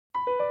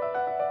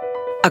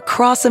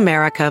Across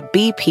America,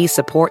 BP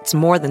supports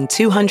more than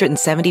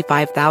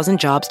 275,000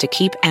 jobs to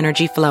keep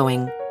energy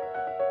flowing.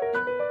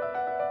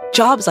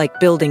 Jobs like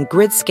building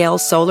grid-scale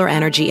solar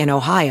energy in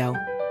Ohio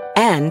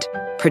and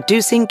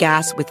producing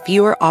gas with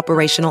fewer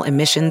operational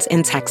emissions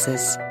in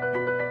Texas.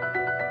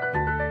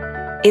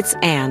 It's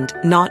and,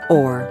 not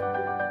or.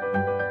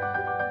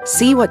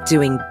 See what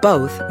doing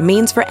both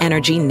means for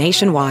energy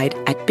nationwide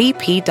at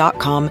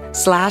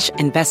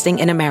bp.com/investing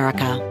in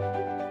America.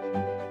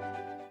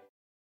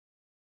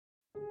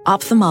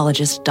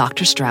 Ophthalmologist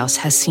Dr. Strauss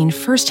has seen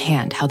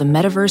firsthand how the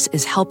metaverse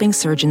is helping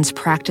surgeons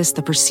practice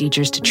the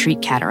procedures to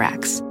treat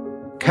cataracts.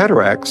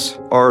 Cataracts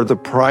are the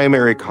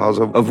primary cause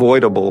of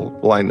avoidable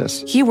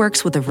blindness. He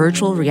works with a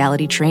virtual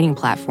reality training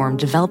platform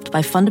developed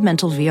by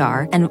Fundamental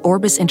VR and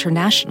Orbis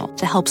International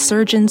to help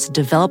surgeons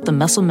develop the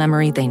muscle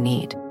memory they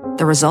need.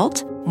 The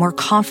result? More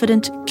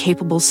confident,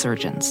 capable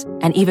surgeons.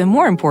 And even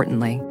more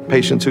importantly,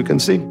 patients who can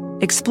see.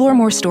 Explore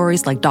more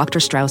stories like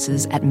Dr.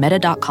 Strauss's at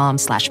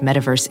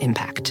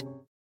meta.com/metaverseimpact.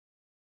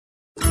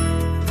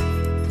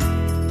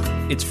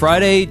 It's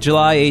Friday,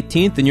 July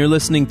 18th, and you're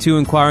listening to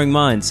Inquiring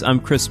Minds. I'm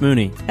Chris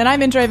Mooney. And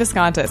I'm Indre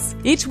Viscontis.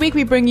 Each week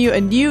we bring you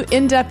a new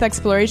in-depth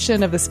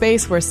exploration of the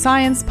space where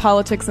science,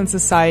 politics, and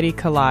society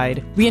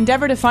collide. We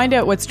endeavor to find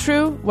out what's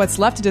true, what's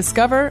left to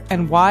discover,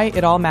 and why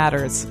it all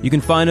matters. You can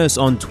find us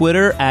on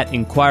Twitter at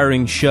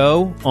Inquiring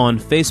Show, on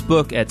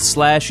Facebook at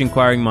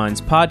 /Inquiring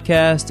Minds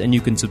Podcast, and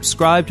you can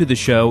subscribe to the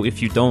show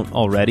if you don't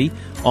already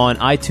on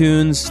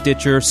iTunes,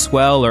 Stitcher,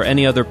 Swell, or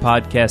any other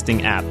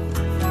podcasting app.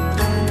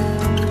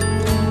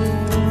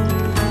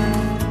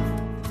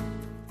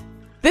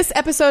 This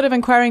episode of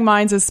Inquiring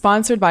Minds is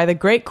sponsored by The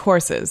Great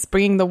Courses,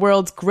 bringing the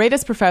world's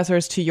greatest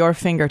professors to your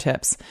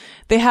fingertips.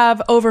 They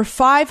have over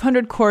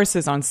 500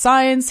 courses on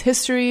science,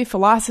 history,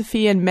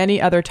 philosophy, and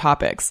many other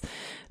topics.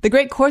 The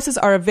Great Courses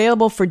are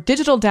available for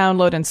digital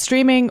download and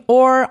streaming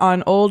or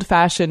on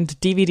old-fashioned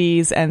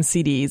DVDs and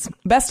CDs.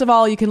 Best of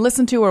all, you can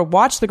listen to or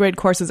watch The Great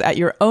Courses at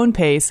your own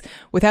pace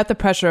without the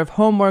pressure of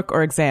homework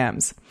or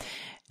exams.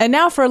 And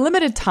now, for a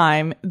limited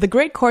time, The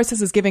Great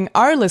Courses is giving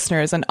our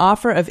listeners an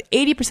offer of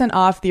 80%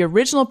 off the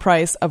original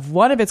price of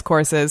one of its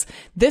courses,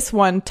 this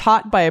one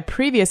taught by a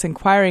previous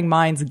Inquiring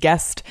Minds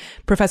guest,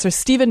 Professor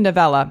Steven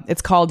Novella.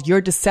 It's called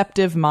Your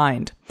Deceptive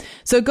Mind.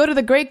 So go to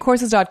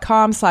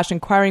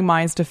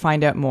thegreatcourses.com/inquiringminds to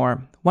find out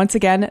more. Once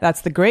again,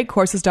 that's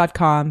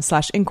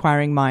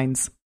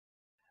thegreatcourses.com/inquiringminds.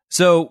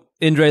 So,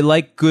 Indre,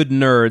 like good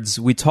nerds,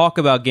 we talk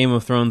about Game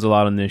of Thrones a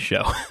lot on this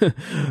show,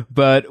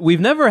 but we've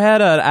never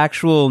had an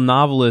actual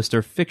novelist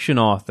or fiction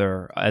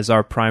author as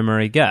our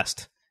primary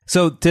guest.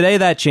 So today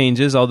that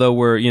changes, although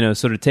we're,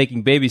 sort of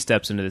taking baby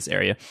steps into this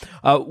area.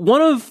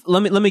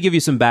 Let me give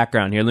you some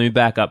background here. Let me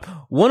back up.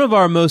 One of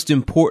our most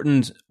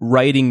important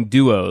writing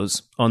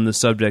duos on the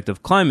subject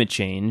of climate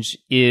change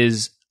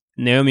is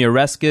Naomi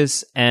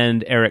Oreskes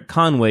and Eric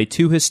Conway,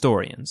 two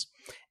historians.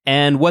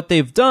 And what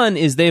they've done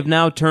is they've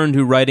now turned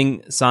to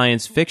writing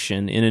science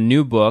fiction in a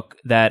new book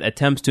that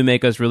attempts to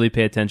make us really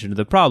pay attention to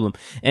the problem.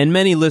 And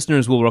many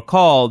listeners will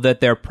recall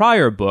that their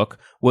prior book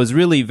was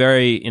really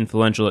very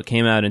influential. It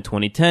came out in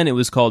 2010. It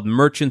was called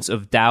Merchants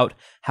of Doubt: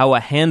 How a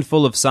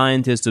Handful of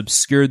Scientists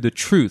Obscured the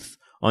Truth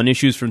on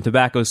Issues from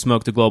Tobacco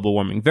Smoke to Global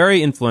Warming.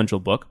 Very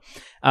influential book.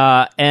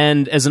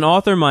 And as an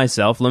author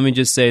myself, let me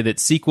just say that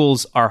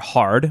sequels are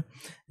hard.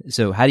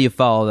 So how do you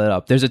follow that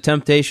up? There's a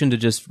temptation to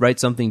just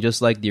write something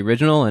just like the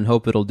original and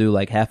hope it'll do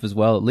like half as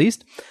well at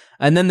least.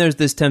 And then there's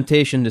this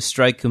temptation to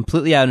strike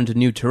completely out into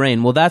new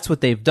terrain. Well, that's what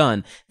they've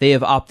done. They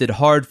have opted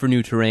hard for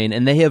new terrain,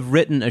 and they have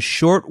written a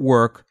short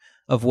work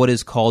of what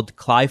is called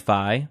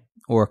cli-fi,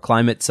 or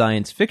climate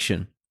science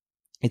fiction.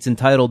 It's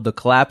entitled The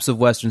Collapse of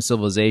Western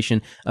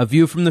Civilization, A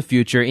View from the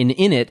Future. And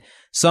in it,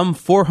 some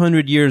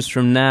 400 years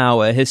from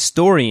now, a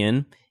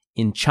historian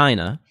in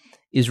China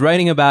is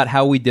writing about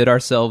how we did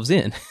ourselves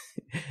in.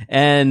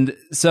 And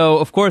so,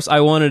 of course,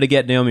 I wanted to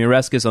get Naomi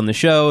Oreskes on the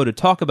show to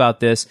talk about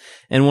this.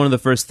 And one of the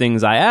first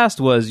things I asked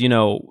was,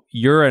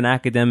 you're an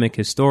academic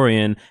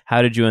historian.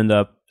 How did you end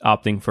up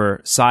opting for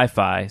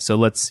sci-fi? So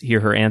let's hear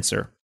her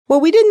answer.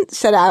 Well, we didn't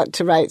set out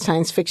to write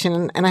science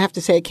fiction, and I have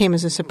to say it came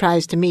as a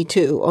surprise to me,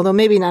 too, although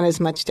maybe not as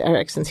much to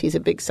Eric since he's a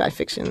big science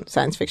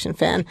fiction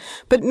fan.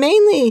 But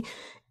mainly,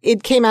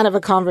 it came out of a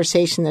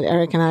conversation that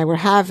Eric and I were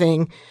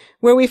having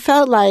where we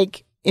felt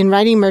like in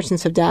writing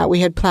Merchants of Doubt, we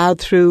had plowed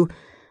through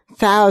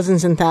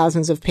thousands and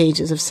thousands of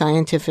pages of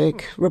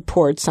scientific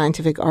reports,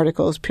 scientific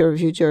articles,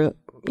 peer-reviewed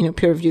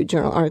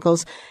journal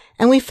articles.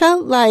 And we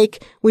felt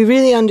like we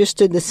really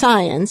understood the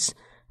science,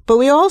 but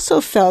we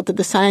also felt that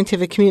the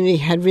scientific community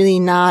had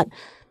really not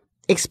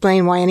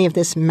explained why any of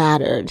this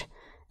mattered.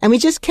 And we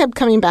just kept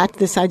coming back to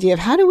this idea of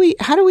how do we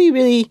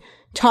really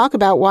talk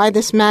about why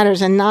this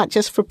matters, and not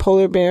just for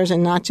polar bears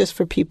and not just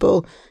for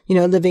people,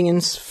 living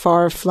in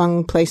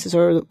far-flung places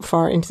or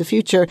far into the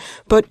future,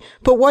 but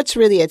what's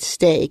really at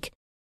stake.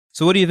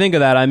 So what do you think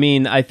of that? I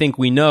mean, I think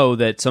we know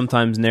that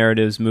sometimes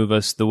narratives move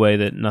us the way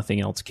that nothing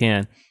else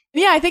can.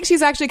 Yeah, I think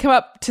she's actually come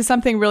up to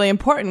something really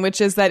important, which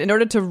is that in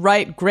order to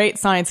write great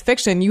science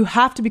fiction, you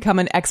have to become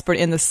an expert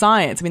in the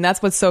science. I mean,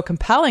 that's what's so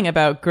compelling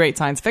about great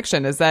science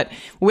fiction is that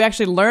we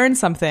actually learn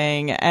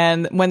something.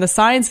 And when the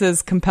science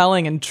is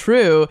compelling and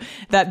true,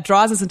 that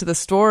draws us into the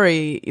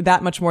story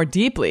that much more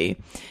deeply.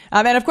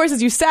 And of course,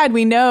 as you said,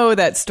 we know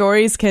that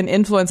stories can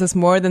influence us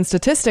more than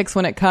statistics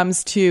when it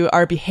comes to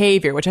our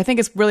behavior, which I think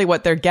is really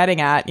what they're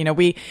getting at. You know,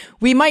 we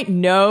might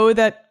know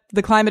that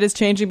the climate is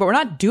changing, but we're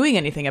not doing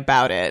anything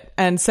about it.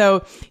 And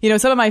so, you know,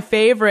 some of my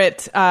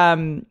favorite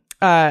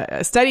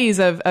studies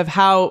of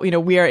how, you know,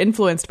 we are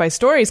influenced by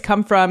stories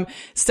come from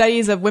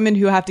studies of women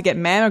who have to get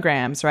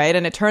mammograms, right?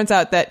 And it turns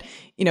out that,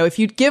 you know, if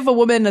you give a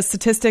woman the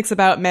statistics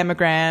about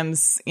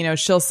mammograms, you know,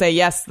 she'll say,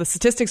 yes, the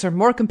statistics are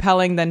more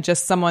compelling than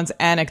just someone's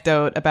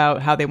anecdote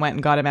about how they went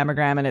and got a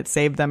mammogram and it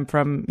saved them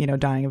from, you know,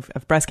 dying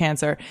of breast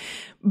cancer.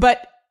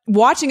 But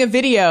watching a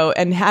video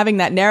and having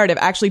that narrative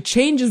actually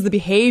changes the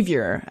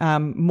behavior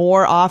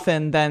more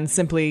often than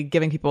simply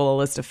giving people a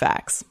list of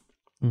facts.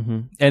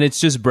 Mm-hmm. And it's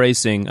just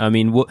bracing. I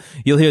mean,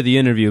 you'll hear the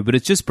interview, but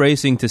it's just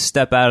bracing to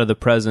step out of the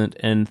present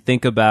and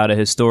think about a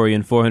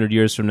historian 400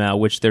 years from now,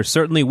 which there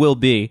certainly will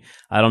be.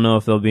 I don't know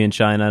if they'll be in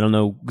China. I don't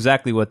know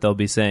exactly what they'll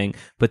be saying.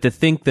 But to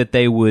think that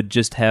they would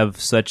just have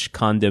such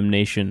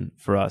condemnation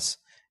for us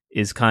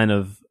is kind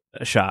of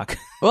a shock.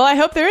 Well, I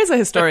hope there is a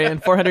historian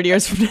 400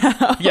 years from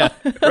now. Yeah.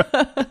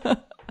 Right.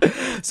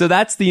 So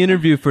that's the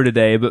interview for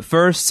today. But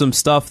first, some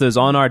stuff that's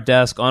on our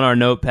desk, on our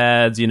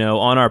notepads, you know,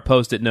 on our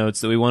Post-it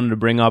notes that we wanted to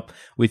bring up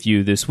with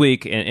you this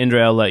week. And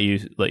Indra, I'll let you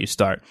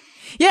start.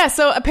 Yeah,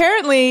 so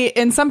apparently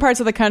in some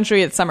parts of the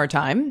country it's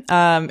summertime.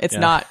 It's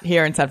not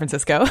here in San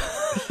Francisco.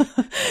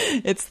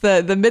 It's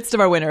the midst of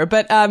our winter.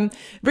 But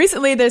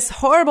recently this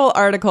horrible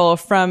article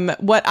from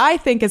what I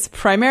think is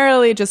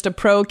primarily just a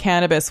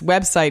pro-cannabis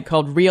website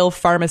called Real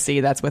Pharmacy,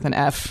 that's with an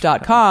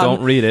F.com.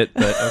 Don't read it,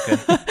 but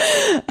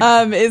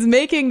okay. Is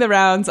making the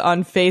rounds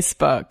on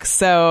Facebook.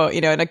 So,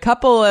 you know, in a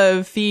couple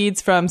of feeds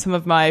from some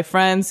of my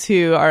friends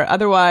who are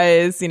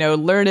otherwise, you know,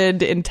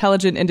 learned,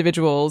 intelligent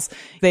individuals,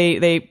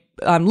 they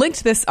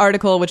linked this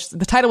article, which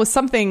the title was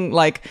something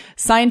like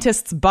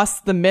 "Scientists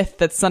Bust the Myth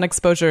That Sun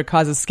Exposure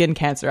Causes Skin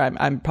Cancer."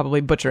 I'm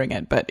probably butchering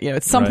it, but, you know,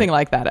 it's something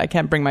like that. I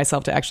can't bring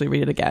myself to actually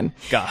read it again.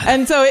 God.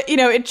 And so, you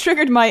know, it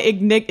triggered my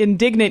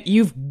indignant,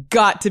 "You've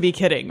got to be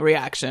kidding"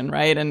 reaction,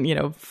 right? And, you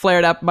know,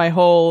 flared up my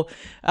whole,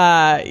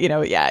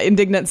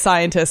 indignant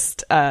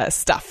scientist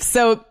stuff.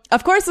 So,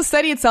 of course, the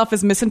study itself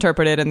is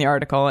misinterpreted in the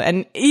article,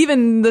 and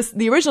even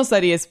the original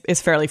study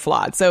is fairly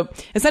flawed. So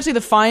essentially the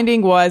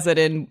finding was that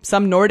in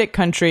some Nordic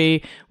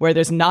country where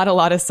there's not a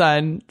lot of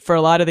sun for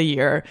a lot of the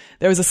year,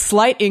 there was a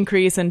slight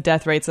increase in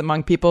death rates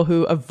among people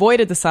who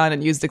avoided the sun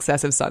and used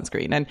excessive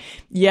sunscreen. And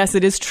yes,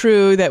 it is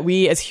true that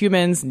we as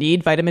humans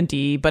need vitamin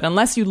D, but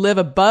unless you live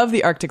above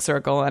the Arctic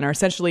Circle and are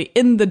essentially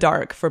in the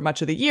dark for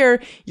much of the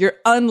year, you're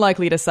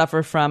unlikely to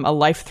suffer from a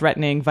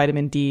life-threatening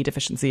vitamin D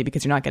deficiency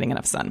because you're not getting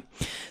enough sun.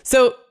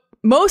 So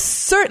most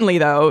certainly,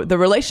 though, the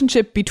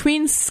relationship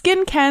between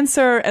skin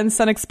cancer and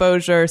sun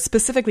exposure,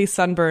 specifically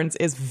sunburns,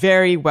 is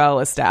very well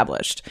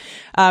established.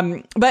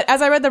 But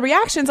as I read the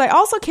reactions, I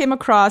also came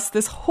across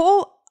this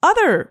whole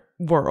other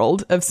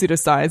world of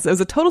pseudoscience that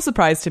was a total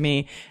surprise to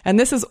me, and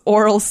this is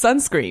oral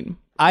sunscreen.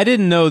 I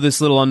didn't know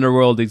this little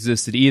underworld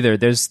existed either.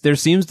 There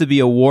seems to be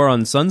a war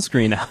on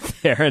sunscreen out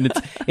there, and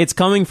it's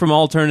coming from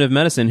alternative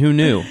medicine. Who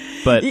knew?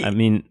 But I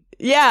mean,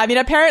 yeah, I mean,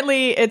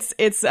 apparently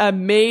it's a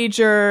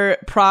major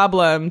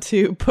problem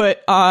to put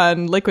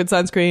on liquid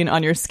sunscreen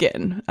on your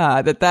skin.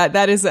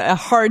 That is a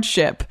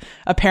hardship,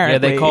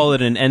 apparently. Yeah, they call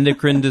it an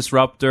endocrine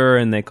disruptor,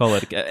 and they call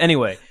it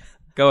anyway.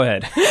 Go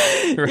ahead.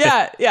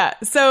 Right. Yeah.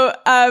 So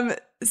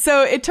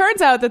it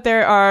turns out that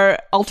there are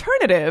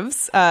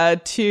alternatives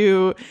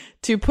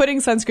to putting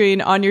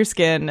sunscreen on your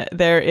skin.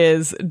 There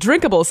is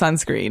drinkable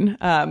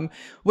sunscreen,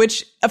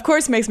 which of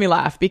course makes me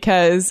laugh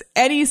because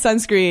any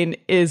sunscreen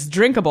is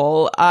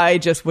drinkable. I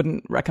just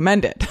wouldn't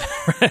recommend it.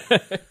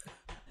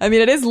 I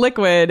mean, it is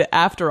liquid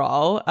after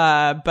all,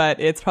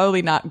 but it's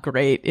probably not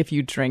great if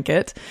you drink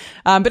it.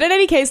 But in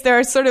any case, there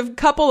are sort of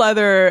couple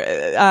other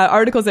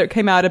articles that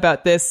came out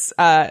about this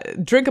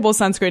drinkable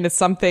sunscreen. It's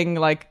something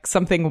like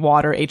something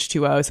water,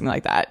 H2O, something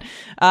like that.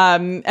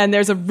 And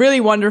there's a really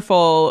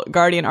wonderful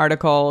Guardian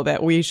article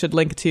that we should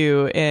link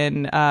to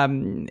in,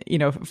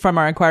 from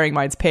our Inquiring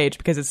Minds page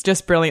because it's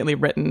just brilliantly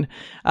written.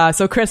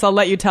 So Chris, I'll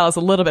let you tell us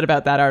a little bit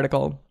about that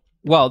article.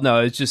 Well,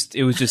 no, it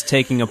was just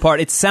taking apart.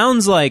 It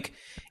sounds like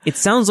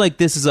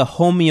this is a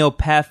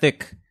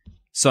homeopathic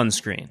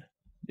sunscreen.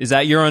 Is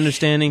that your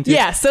understanding too?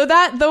 Yeah. So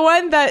the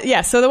one that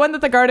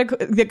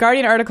the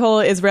Guardian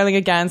article is railing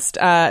against,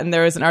 and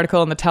there is an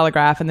article in the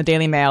Telegraph and the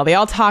Daily Mail. They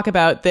all talk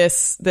about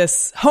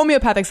this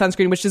homeopathic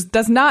sunscreen, which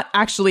does not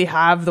actually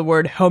have the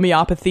word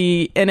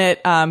homeopathy in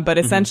it. But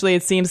essentially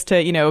it seems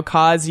to,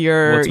 cause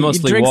you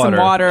drink some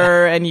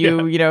water and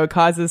it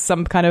causes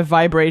some kind of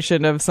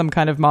vibration of some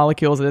kind of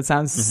molecules, and it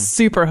sounds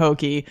super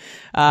hokey.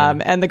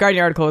 And the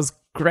Guardian article is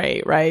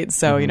great, right?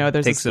 So,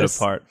 there's Takes it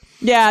apart.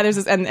 Yeah, there's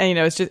this, and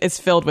it's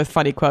filled with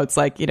funny quotes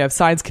like, if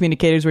science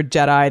communicators were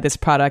Jedi, this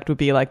product would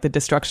be like the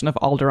destruction of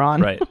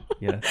Alderaan. Right.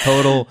 Yeah.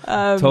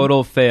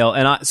 Total fail.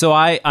 And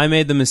I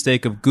made the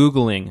mistake of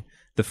Googling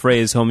the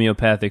phrase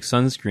homeopathic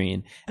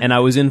sunscreen, and I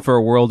was in for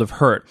a world of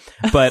hurt.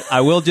 But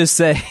I will just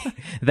say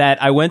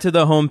that I went to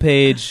the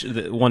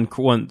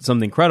homepage,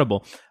 something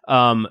credible.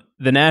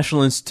 The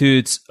National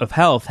Institutes of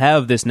Health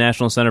have this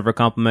National Center for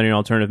Complementary and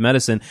Alternative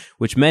Medicine,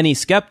 which many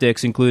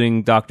skeptics,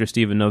 including Dr.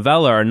 Stephen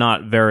Novella, are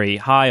not very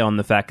high on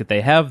the fact that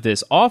they have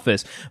this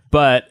office.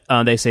 But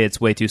they say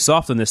it's way too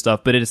soft on this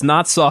stuff, but it is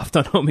not soft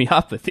on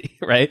homeopathy,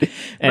 right?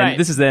 And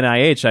This is the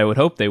NIH. I would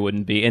hope they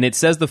wouldn't be. And it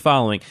says the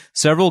following: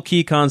 several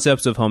key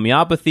concepts of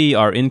homeopathy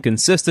are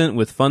inconsistent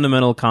with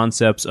fundamental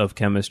concepts of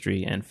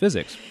chemistry and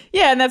physics.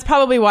 Yeah, and that's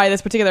probably why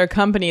this particular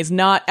company is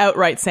not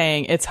outright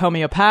saying it's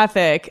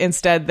homeopathic.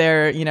 Instead,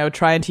 they're,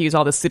 trying to use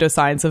all the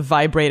pseudoscience of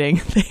vibrating,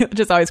 which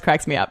just always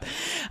cracks me up.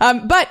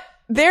 But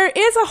there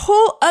is a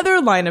whole other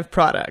line of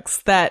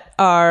products that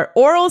are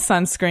oral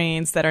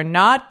sunscreens that are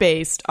not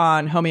based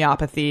on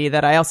homeopathy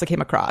that I also came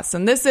across.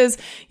 And this is,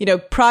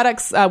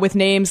 products with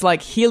names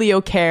like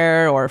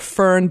HelioCare or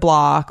Fern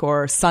Block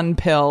or Sun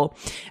Pill.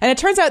 And it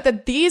turns out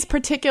that these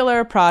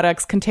particular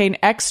products contain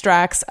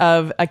extracts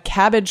of a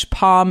cabbage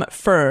palm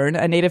fern,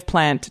 a native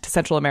plant to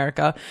Central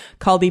America,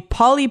 called the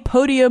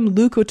Polypodium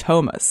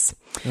leucotomus.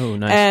 Oh,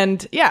 nice.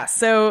 And yeah,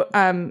 so,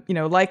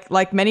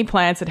 like many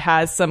plants, it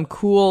has some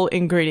cool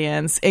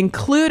ingredients,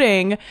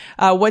 including,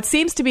 what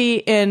seems to be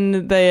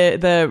in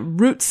the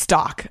root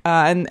stock.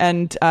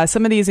 And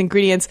some of these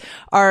ingredients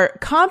are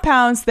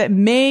compounds that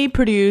may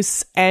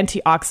produce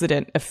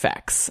antioxidant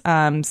effects.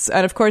 And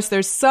of course,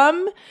 there's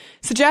some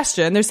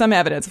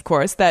evidence, of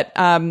course, that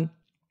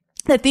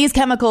these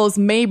chemicals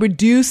may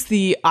reduce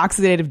the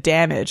oxidative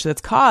damage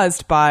that's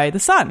caused by the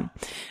sun.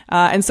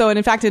 And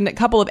in fact, in a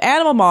couple of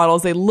animal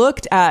models, they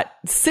looked at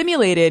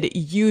simulated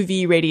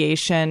UV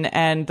radiation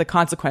and the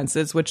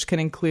consequences, which can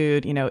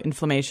include,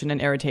 inflammation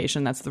and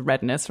irritation. That's the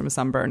redness from a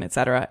sunburn, et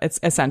cetera. It's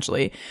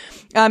essentially.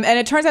 And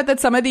it turns out that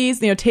some of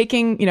these,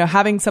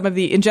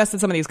 ingested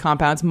some of these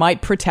compounds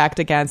might protect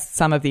against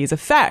some of these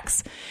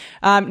effects.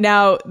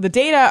 Now, the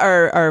data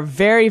are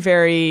very,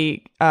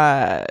 very,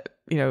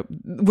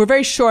 we're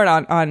very short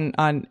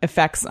on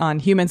effects on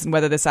humans and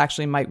whether this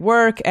actually might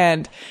work.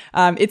 And,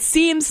 it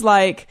seems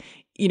like,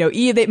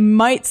 they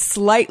might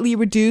slightly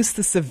reduce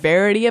the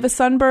severity of a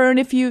sunburn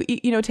if you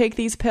take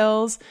these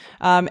pills.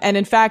 And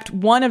in fact,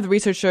 one of the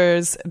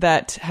researchers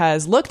that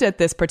has looked at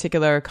this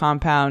particular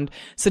compound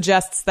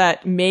suggests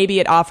that maybe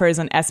it offers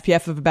an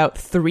SPF of about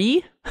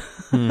 3.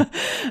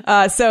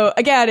 So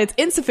again, it's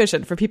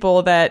insufficient for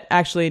people that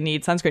actually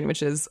need sunscreen,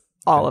 which is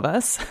all of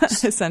us,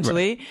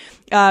 essentially,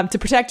 to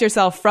protect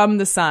yourself from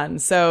the sun.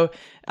 So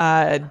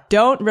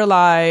don't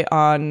rely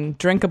on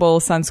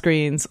drinkable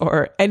sunscreens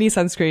or any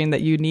sunscreen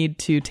that you need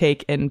to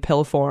take in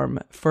pill form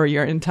for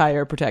your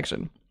entire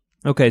protection.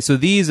 Okay, so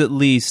these at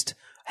least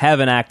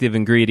have an active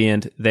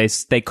ingredient.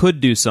 They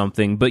could do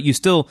something, but you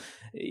still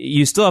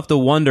have to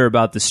wonder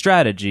about the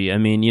strategy. I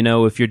mean,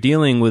 if you're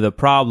dealing with a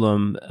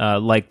problem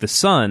like the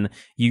sun,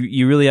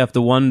 you really have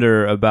to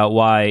wonder about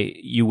why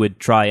you would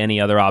try any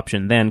other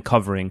option than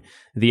covering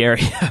the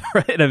area,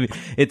 right? I mean,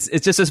 it's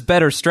just this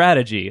better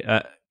strategy,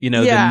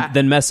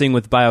 than messing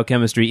with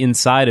biochemistry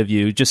inside of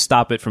you. Just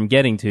stop it from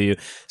getting to you.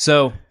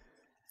 So,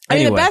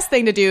 anyway. The best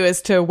thing to do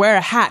is to wear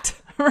a hat.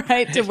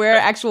 Right, to wear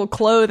actual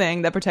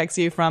clothing that protects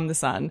you from the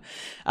sun.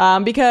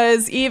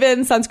 Because even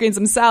sunscreens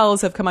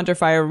themselves have come under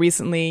fire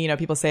recently.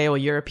 People say, well,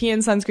 European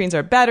sunscreens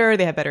are better.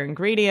 They have better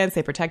ingredients.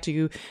 They protect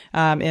you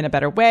in a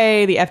better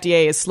way. The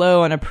FDA is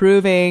slow on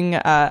approving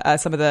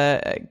some of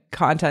the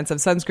contents of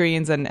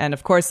sunscreens. And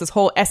of course, this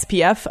whole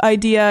SPF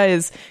idea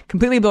is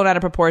completely blown out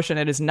of proportion.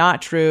 It is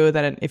not true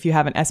that if you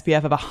have an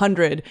SPF of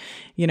 100,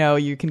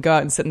 you can go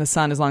out and sit in the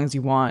sun as long as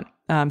you want.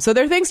 So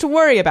there are things to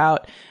worry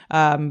about.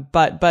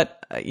 But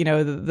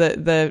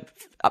the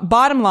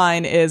bottom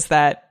line is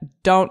that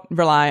don't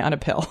rely on a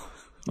pill.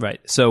 Right.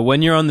 So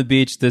when you're on the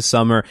beach this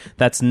summer,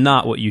 that's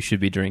not what you should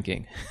be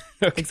drinking.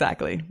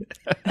 Exactly.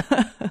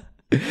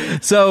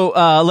 So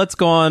let's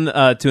go on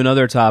to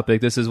another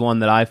topic. This is one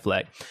that I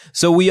flagged.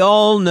 So we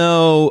all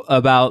know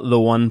about the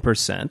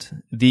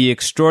 1%, the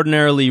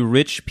extraordinarily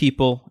rich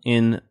people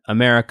in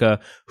America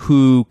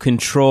who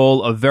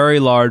control a very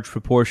large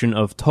proportion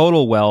of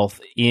total wealth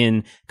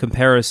in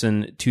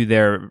comparison to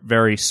their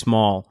very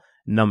small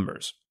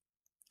numbers.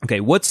 Okay,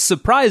 what's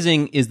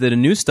surprising is that a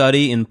new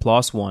study in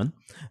PLOS One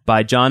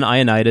by John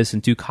Ioannidis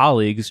and 2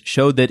 colleagues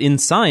showed that in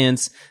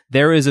science,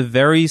 there is a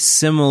very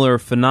similar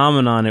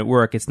phenomenon at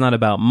work. It's not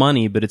about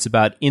money, but it's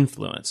about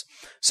influence.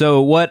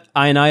 So what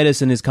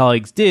Ioannidis and his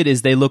colleagues did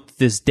is they looked at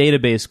this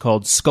database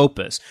called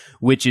Scopus,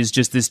 which is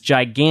just this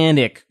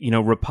gigantic,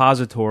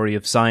 repository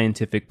of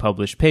scientific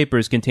published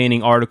papers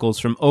containing articles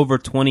from over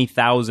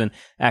 20,000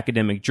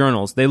 academic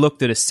journals. They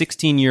looked at a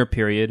 16-year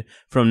period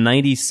from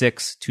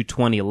 96 to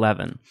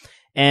 2011.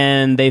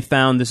 And they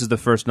found, this is the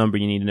first number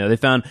you need to know, they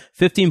found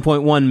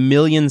 15.1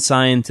 million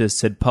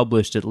scientists had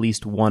published at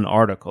least one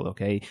article,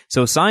 okay?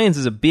 So science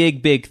is a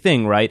big, big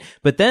thing, right?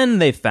 But then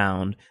they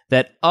found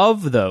that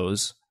of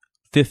those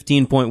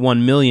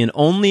 15.1 million,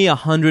 only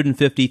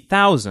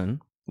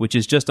 150,000, which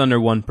is just under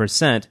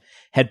 1%,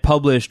 had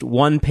published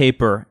one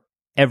paper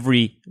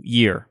every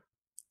year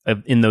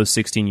in those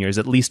 16 years,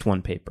 at least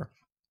one paper.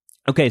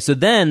 Okay, so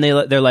then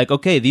they're like,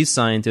 okay, these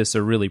scientists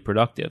are really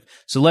productive.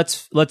 So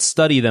let's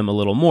study them a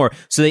little more.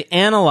 So they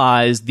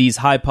analyzed these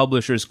high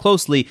publishers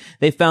closely.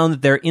 They found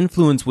that their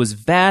influence was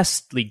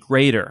vastly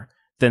greater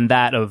than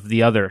that of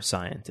the other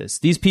scientists.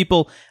 These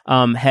people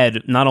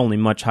had not only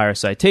much higher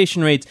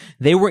citation rates,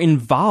 they were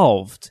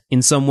involved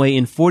in some way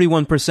in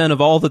 41%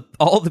 of all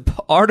the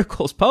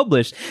articles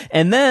published.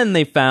 And then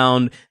they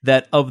found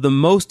that of the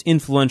most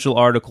influential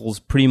articles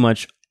pretty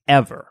much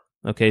ever,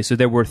 okay, so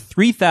there were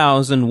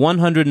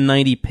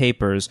 3,190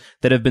 papers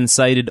that have been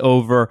cited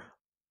over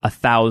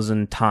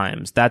 1,000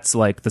 times. That's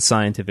like the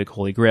scientific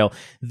holy grail.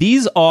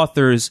 These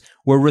authors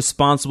were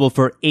responsible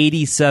for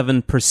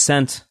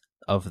 87%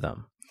 of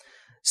them.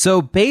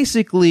 So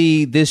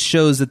basically, this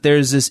shows that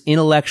there's this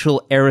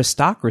intellectual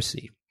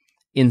aristocracy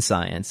in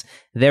science.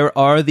 There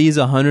are these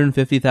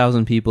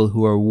 150,000 people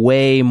who are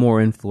way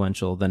more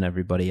influential than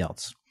everybody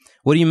else.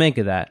 What do you make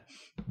of that?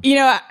 You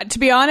know, to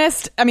be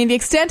honest, I mean, the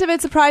extent of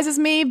it surprises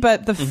me,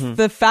 but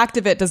the fact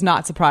of it does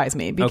not surprise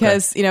me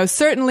because, you know,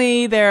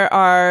 certainly there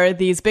are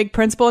these big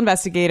principal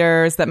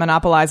investigators that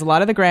monopolize a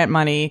lot of the grant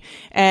money,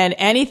 and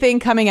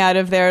anything coming out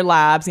of their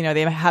labs, you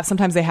know,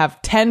 sometimes they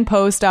have 10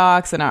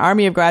 postdocs and an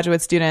army of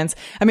graduate students.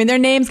 I mean, their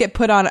names get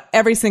put on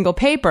every single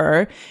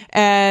paper,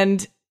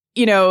 and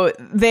you know,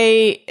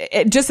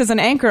 just as an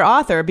anchor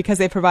author because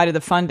they provided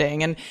the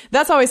funding. And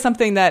that's always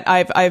something that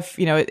I've,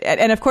 you know,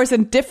 and of course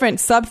in different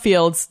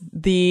subfields,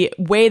 the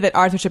way that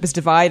authorship is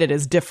divided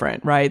is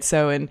different, right?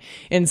 So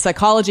in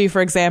psychology,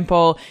 for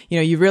example, you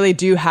know, you really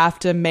do have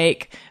to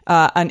make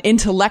an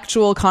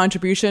intellectual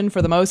contribution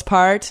for the most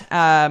part.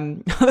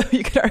 Although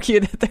you could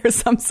argue that there's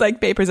some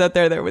psych papers out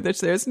there with which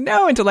there's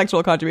no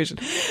intellectual contribution.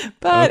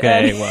 But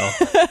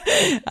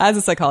as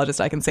a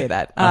psychologist, I can say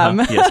that.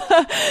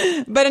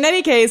 Yes. But in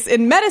any case,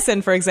 in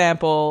medicine, for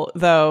example,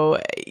 though,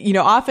 you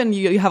know, often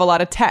you have a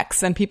lot of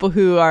techs and people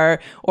who are,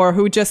 or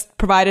who just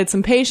provided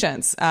some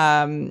patients,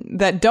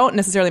 that don't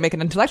necessarily make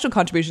an intellectual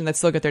contribution that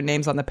still get their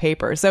names on the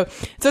paper. So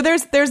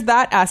there's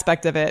that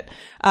aspect of it.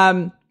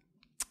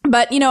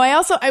 But, you know,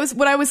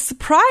 what I was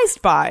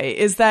surprised by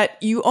is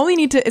that you only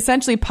need to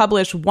essentially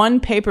publish one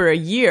paper a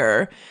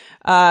year,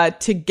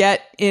 to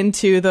get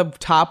into the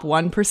top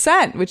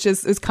 1%, which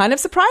is kind of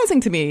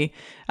surprising to me.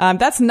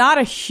 That's not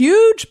a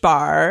huge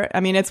bar.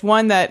 I mean, it's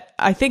one that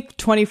I think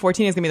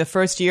 2014 is going to be the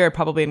first year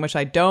probably in which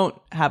I don't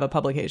have a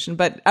publication.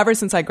 But ever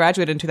since I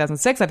graduated in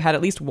 2006, I've had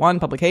at least one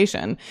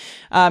publication.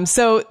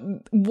 So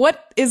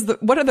what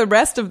are the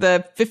rest of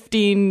the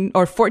 15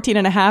 or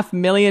 14.5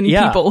 million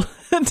people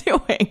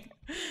doing?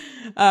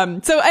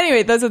 So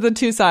anyway, those are the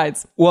two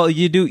sides. Well,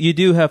 you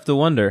do have to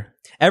wonder.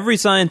 Every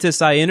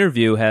scientist I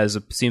interview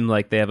seemed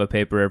like they have a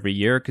paper every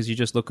year because you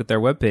just look at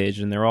their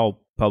webpage and they're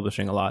all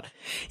publishing a lot.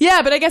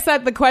 Yeah, but I guess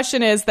that the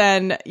question is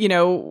then, you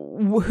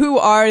know, who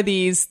are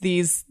these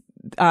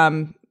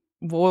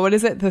what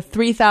is it? The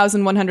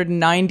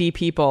 3,190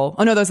 people.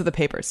 Oh no, those are the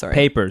papers. Sorry,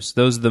 papers.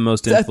 Those are the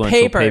most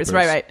influential papers.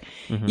 Right.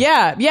 Mm-hmm.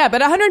 Yeah.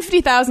 But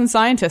 150,000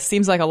 scientists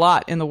seems like a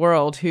lot in the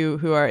world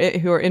who are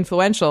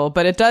influential.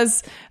 But it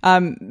does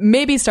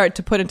maybe start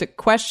to put into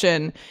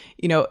question,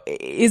 you know,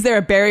 is there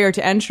a barrier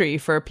to entry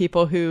for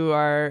people who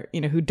are,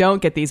 you know, who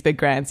don't get these big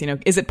grants? You know,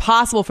 is it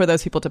possible for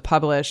those people to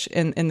publish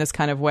in this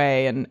kind of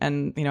way?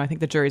 And you know, I think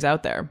the jury's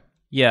out there.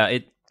 Yeah.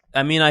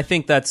 I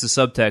think that's the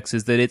subtext,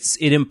 is that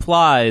it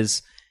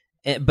implies.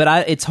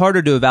 But it's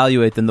harder to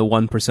evaluate than the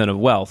 1% of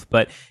wealth.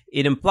 But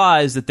it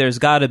implies that there's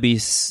got to be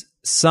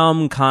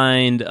some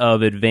kind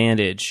of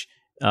advantage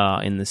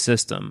in the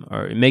system,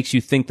 or it makes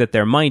you think that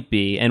there might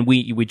be. And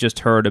we just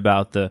heard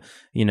about the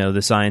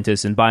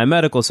scientists in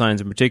biomedical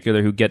science in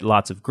particular who get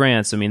lots of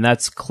grants. I mean,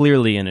 that's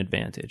clearly an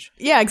advantage.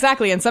 Yeah,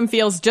 exactly. In some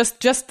fields, just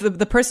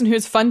the person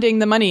who's funding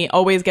the money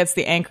always gets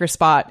the anchor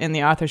spot in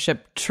the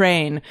authorship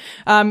train.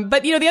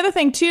 But you know, the other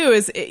thing too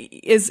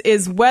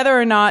is whether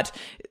or not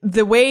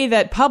the way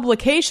that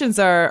publications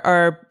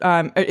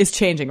is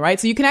changing, right?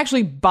 So you can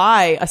actually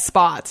buy a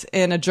spot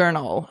in a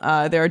journal.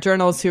 There are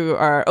journals who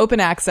are open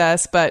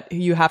access, but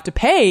you have to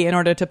pay in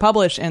order to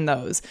publish in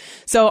those.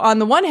 So on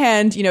the one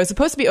hand, you know, it's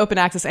supposed to be open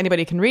access.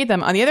 Anybody can read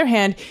them. On the other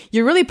hand,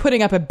 you're really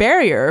putting up a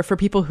barrier for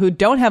people who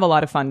don't have a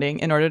lot of funding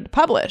in order to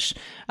publish.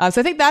 So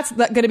I think that's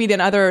going to be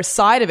the other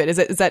side of it, is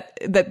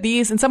that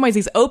these, in some ways,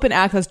 these open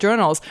access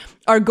journals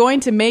are going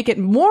to make it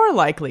more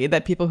likely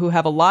that people who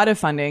have a lot of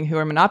funding, who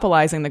are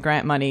monopolizing the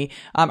grant money,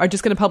 are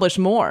just going to publish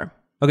more.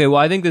 Okay,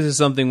 well, I think this is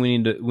something we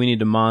need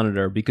to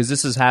monitor, because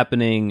this is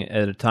happening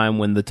at a time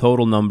when the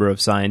total number of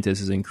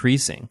scientists is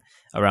increasing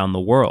around the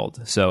world.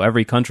 So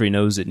every country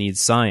knows it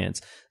needs science.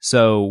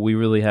 So we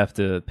really have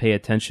to pay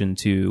attention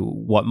to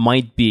what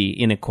might be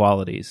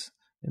inequalities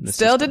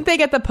Still, didn't they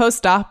get the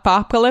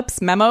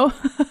post-apocalypse memo?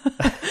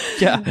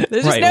 Yeah,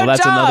 there's just no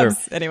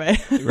jobs. Anyway,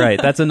 right.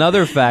 That's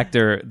another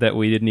factor that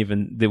we didn't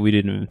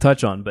even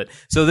touch on. But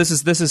so this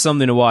is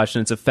something to watch,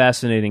 and it's a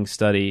fascinating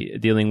study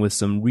dealing with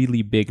some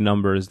really big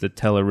numbers that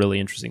tell a really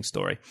interesting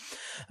story.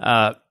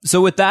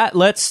 So with that,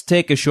 let's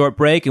take a short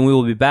break, and we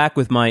will be back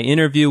with my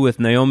interview with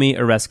Naomi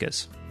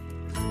Oreskes.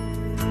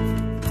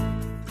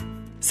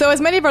 So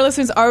as many of our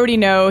listeners already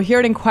know, here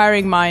at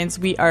Inquiring Minds,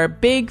 we are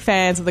big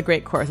fans of the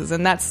Great Courses.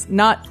 And that's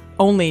not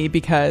only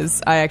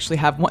because I actually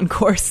have one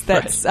course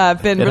that's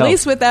been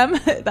released with them.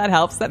 That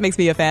helps. That makes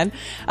me a fan.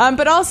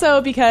 But also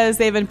because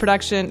they've been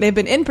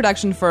in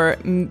production for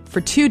 2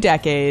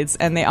 decades,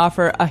 and they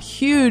offer a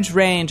huge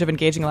range of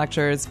engaging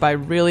lectures by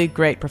really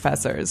great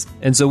professors.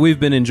 And so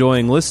we've been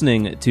enjoying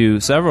listening to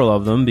several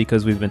of them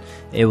because we've been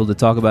able to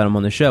talk about them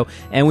on the show.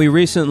 And we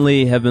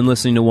recently have been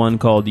listening to one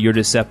called Your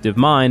Deceptive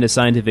Mind, a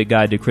scientific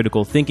guide to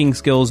critical thinking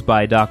skills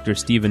by Dr.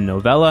 Steven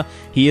Novella.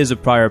 He is a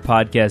prior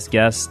podcast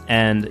guest,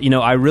 and,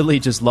 I really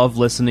just love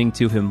listening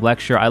to him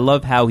lecture. I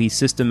love how he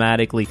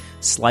systematically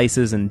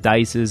slices and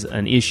dices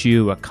an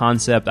issue, a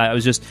concept. I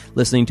was just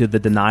listening to the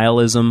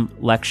denialism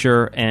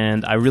lecture,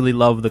 and I really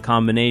love the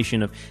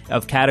combination of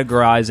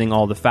categorizing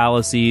all the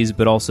fallacies,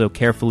 but also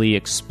carefully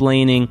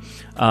explaining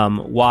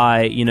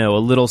why, a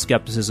little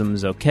skepticism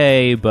is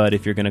okay, but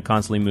if you're going to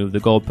constantly move the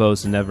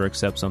goalposts and never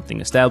accept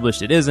something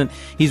established, it isn't.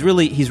 He's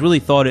really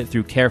thought it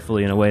through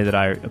carefully in a way that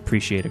I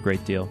appreciate a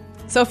great deal.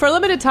 So for a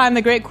limited time,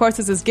 The Great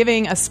Courses is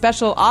giving a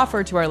special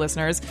offer to our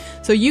listeners.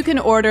 So you can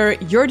order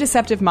Your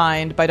Deceptive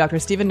Mind by Dr.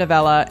 Steven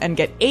Novella and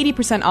get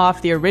 80%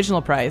 off the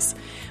original price.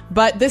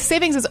 But this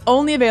savings is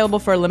only available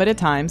for a limited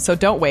time, so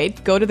don't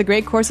wait. Go to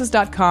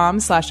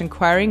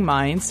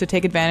thegreatcourses.com/inquiringminds to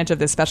take advantage of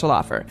this special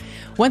offer.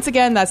 Once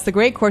again, that's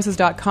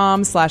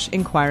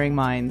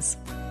thegreatcourses.com/inquiringminds.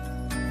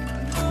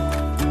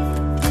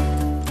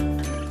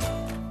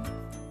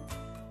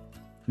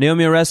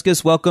 Naomi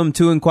Oreskes, welcome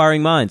to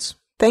Inquiring Minds.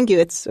 Thank you.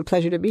 It's a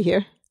pleasure to be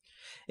here.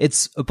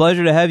 It's a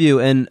pleasure to have you.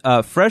 And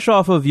fresh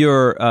off of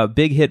your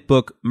big hit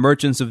book,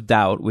 Merchants of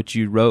Doubt, which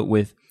you wrote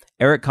with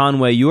Eric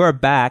Conway, you are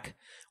back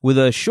with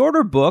a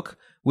shorter book,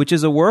 which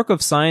is a work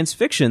of science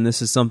fiction.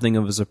 This is something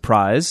of a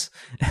surprise.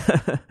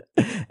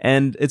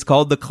 And it's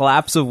called The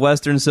Collapse of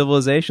Western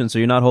Civilization. So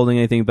you're not holding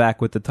anything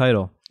back with the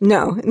title.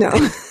 No.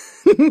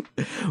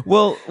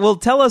 Well,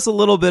 tell us a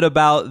little bit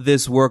about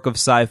this work of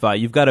sci-fi.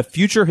 You've got a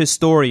future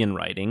historian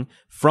writing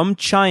from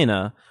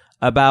China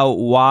about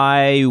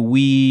why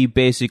we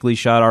basically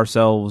shot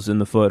ourselves in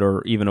the foot,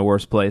 or even a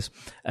worse place,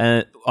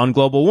 on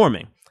global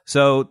warming.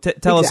 So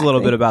tell us a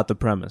little bit about the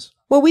premise.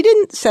 Well, we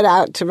didn't set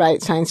out to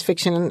write science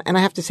fiction, and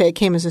I have to say it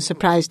came as a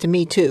surprise to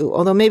me too,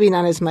 although maybe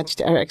not as much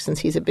to Eric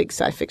since he's a big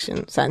science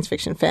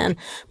fiction fan.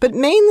 But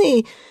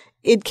mainly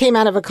it came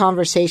out of a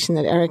conversation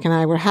that Eric and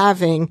I were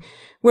having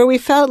where we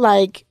felt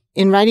like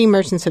in writing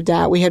Merchants of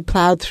Doubt, we had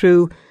plowed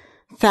through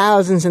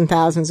thousands and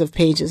thousands of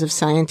pages of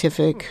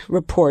scientific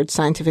reports,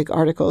 scientific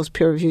articles,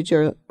 peer-reviewed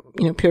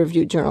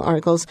journal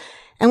articles.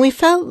 And we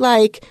felt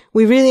like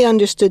we really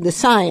understood the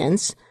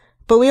science,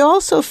 but we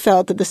also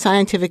felt that the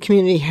scientific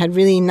community had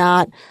really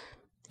not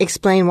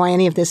explained why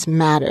any of this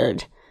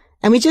mattered.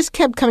 And we just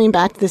kept coming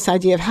back to this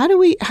idea of how do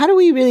we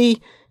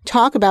really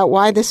talk about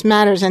why this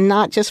matters, and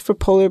not just for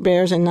polar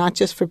bears and not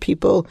just for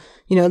people,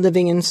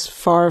 living in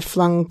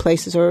far-flung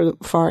places or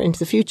far into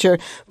the future,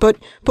 but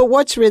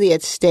what's really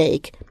at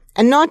stake.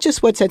 And not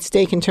just what's at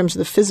stake in terms of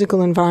the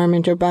physical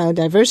environment or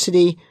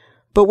biodiversity,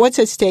 but what's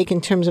at stake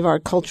in terms of our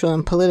cultural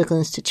and political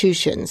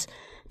institutions.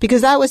 Because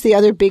that was the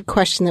other big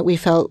question that we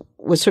felt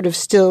was sort of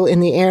still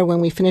in the air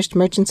when we finished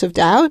Merchants of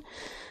Doubt.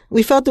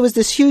 We felt there was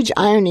this huge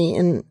irony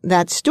in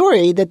that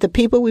story that the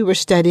people we were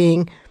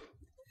studying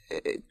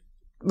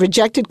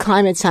rejected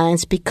climate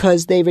science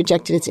because they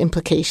rejected its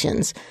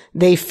implications.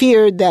 They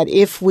feared that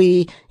if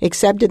we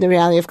accepted the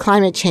reality of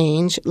climate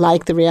change,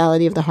 like the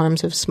reality of the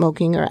harms of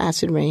smoking or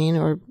acid rain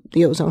or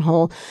the ozone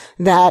hole,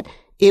 that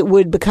it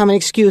would become an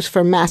excuse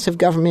for massive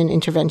government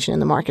intervention in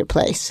the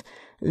marketplace.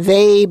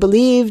 They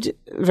believed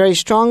very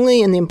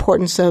strongly in the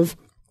importance of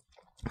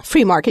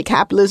free market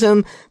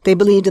capitalism. They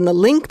believed in the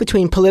link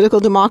between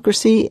political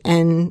democracy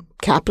and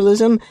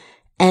capitalism.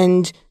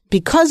 And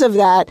because of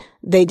that,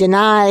 they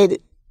denied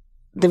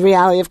the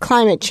reality of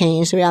climate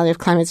change, the reality of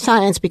climate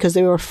science, because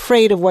they were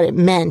afraid of what it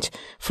meant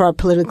for our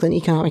political and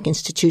economic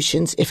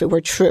institutions if it were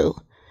true.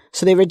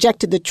 So they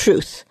rejected the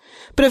truth.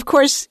 But of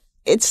course,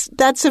 it's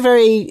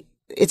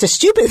a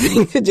stupid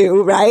thing to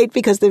do, right?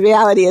 Because the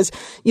reality is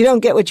you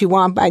don't get what you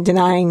want by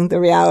denying the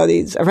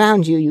realities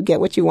around you. You get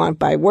what you want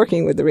by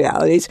working with the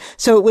realities.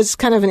 So it was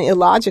kind of an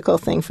illogical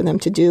thing for them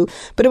to do.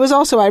 But it was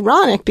also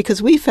ironic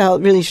because we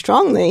felt really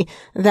strongly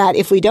that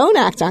if we don't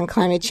act on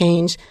climate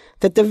change,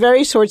 that the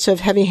very sorts of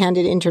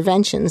heavy-handed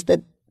interventions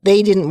that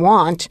they didn't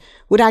want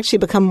would actually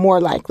become more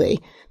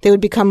likely. They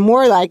would become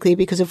more likely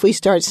because if we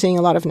start seeing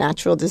a lot of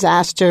natural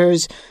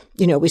disasters,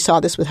 we saw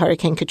this with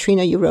Hurricane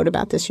Katrina. You wrote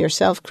about this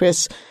yourself,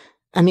 Chris.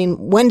 I mean,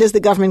 when does the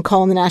government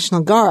call in the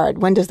National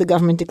Guard? When does the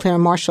government declare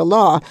martial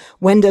law?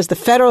 When does the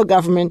federal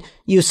government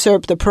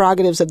usurp the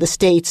prerogatives of the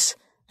states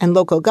and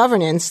local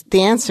governance,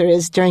 the answer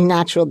is during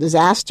natural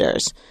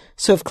disasters.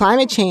 So if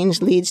climate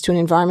change leads to an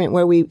environment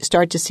where we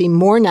start to see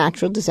more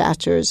natural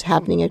disasters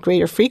happening at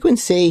greater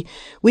frequency,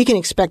 we can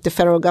expect the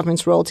federal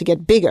government's role to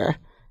get bigger,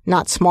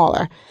 not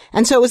smaller.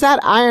 And so it was that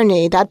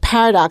irony, that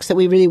paradox that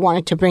we really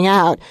wanted to bring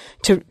out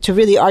to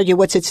really argue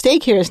what's at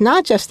stake here is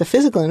not just the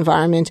physical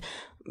environment,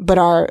 but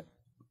our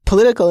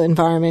political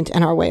environment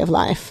and our way of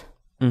life.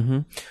 Mm-hmm.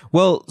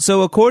 Well,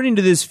 so according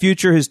to this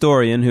future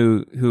historian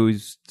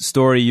whose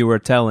story you were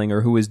telling, or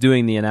who was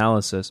doing the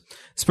analysis,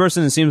 this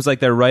person, it seems like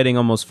they're writing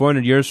almost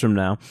 400 years from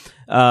now.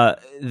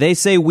 They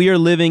say we are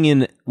living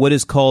in what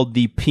is called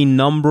the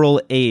penumbral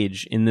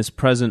age in this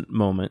present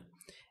moment.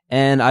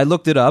 And I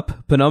looked it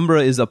up.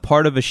 Penumbra is a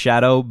part of a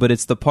shadow, but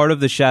it's the part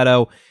of the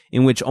shadow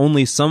in which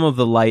only some of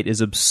the light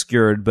is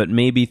obscured, but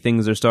maybe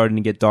things are starting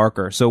to get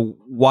darker. So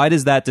why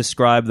does that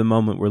describe the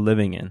moment we're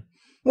living in?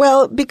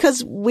 Well,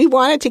 because we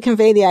wanted to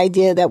convey the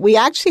idea that we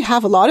actually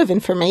have a lot of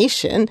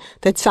information,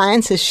 that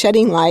science is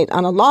shedding light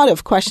on a lot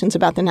of questions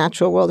about the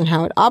natural world and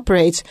how it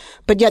operates,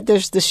 but yet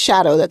there's this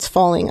shadow that's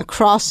falling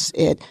across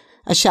it,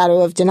 a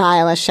shadow of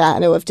denial, a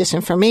shadow of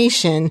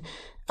disinformation,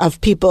 of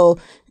people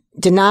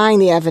denying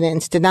the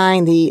evidence,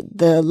 denying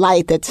the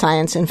light that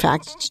science, in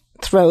fact,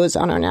 throws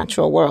on our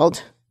natural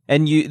world.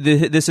 And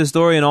this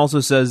historian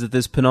also says that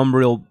this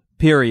penumbral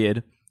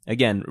period,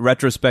 again,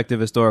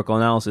 retrospective historical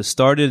analysis,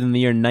 started in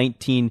the year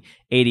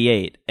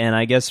 1988. And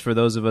I guess for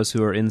those of us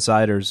who are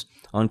insiders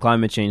on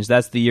climate change,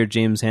 that's the year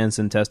James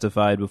Hansen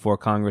testified before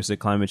Congress that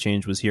climate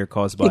change was here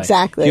caused by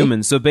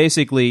humans. So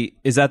basically,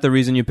 is that the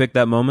reason you picked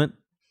that moment?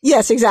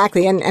 Yes,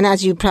 exactly. And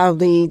as you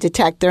probably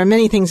detect, there are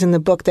many things in the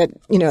book that,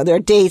 there are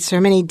dates, there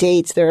are many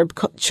dates that are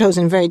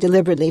chosen very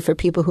deliberately for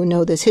people who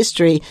know this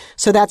history.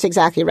 So that's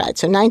exactly right.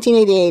 So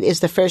 1988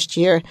 is the first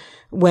year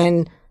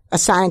when a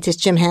scientist,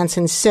 Jim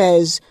Hansen,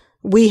 says,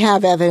 we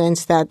have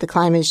evidence that the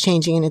climate is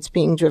changing and it's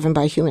being driven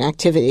by human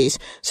activities.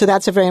 So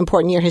that's a very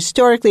important year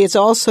historically. It's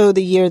also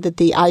the year that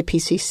the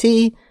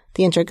IPCC,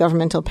 the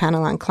Intergovernmental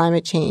Panel on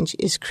Climate Change,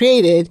 is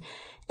created.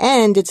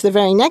 And it's the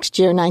very next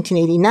year,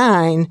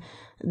 1989,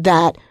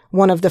 that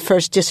one of the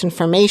first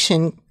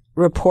disinformation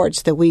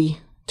reports that we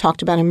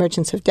talked about,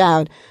 Emergence of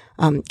Doubt,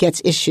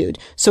 gets issued.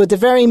 So at the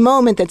very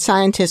moment that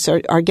scientists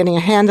are getting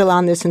a handle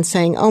on this and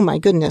saying, oh my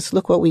goodness,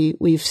 look what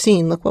we've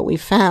seen, look what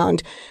we've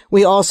found,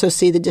 we also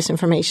see the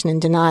disinformation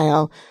and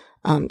denial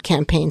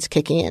campaigns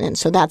kicking in. And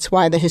so that's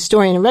why the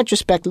historian in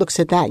retrospect looks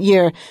at that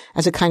year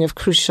as a kind of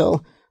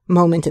crucial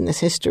moment in this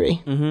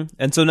history. Mm-hmm.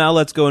 And so now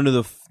let's go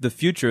into the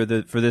future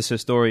that for this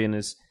historian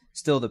is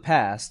still the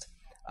past.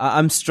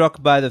 I'm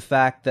struck by the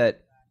fact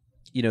that,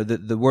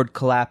 the word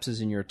collapse is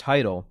in your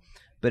title,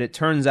 but it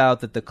turns out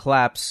that the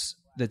collapse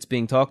that's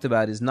being talked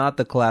about is not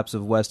the collapse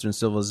of Western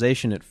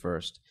civilization at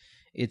first.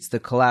 It's the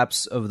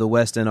collapse of the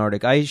West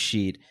Antarctic ice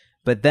sheet,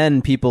 but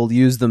then people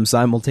use them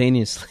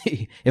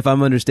simultaneously, if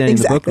I'm understanding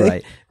the book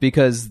right,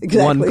 because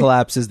one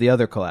collapse is the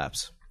other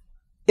collapse.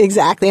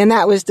 Exactly, and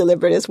that was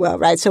deliberate as well,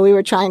 right? So we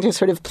were trying to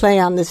sort of play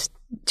on this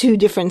two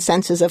different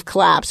senses of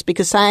collapse,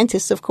 because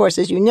scientists, of course,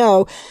 as you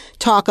know,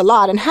 talk a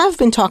lot and have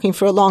been talking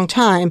for a long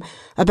time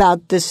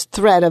about this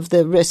threat of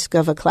the risk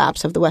of a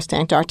collapse of the West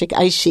Antarctic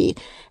ice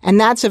sheet. And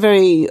that's a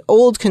very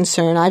old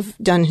concern. I've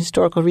done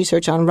historical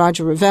research on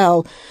Roger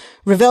Revelle.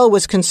 Revelle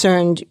was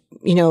concerned,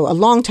 a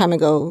long time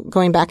ago,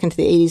 going back into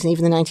the 80s and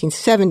even the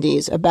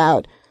 1970s,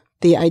 about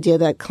the idea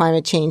that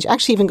climate change,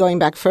 actually even going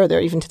back further,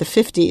 even to the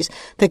 50s,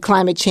 that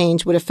climate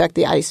change would affect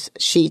the ice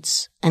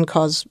sheets and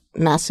cause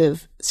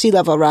massive sea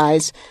level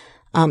rise.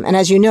 And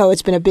as you know,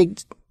 it's been a big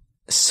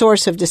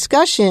source of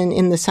discussion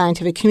in the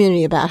scientific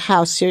community about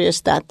how serious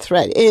that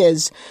threat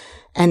is,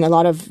 and a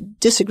lot of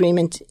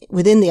disagreement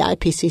within the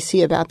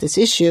IPCC about this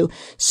issue.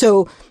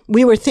 So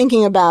we were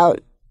thinking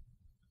about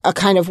a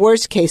kind of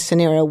worst case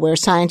scenario where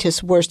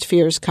scientists' worst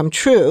fears come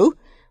true,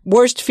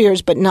 worst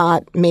fears but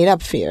not made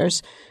up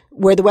fears,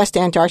 where the West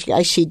Antarctic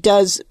ice sheet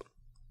does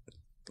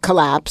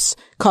collapse,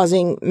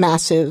 causing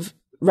massive,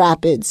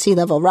 rapid sea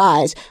level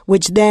rise,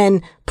 which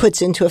then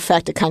puts into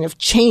effect a kind of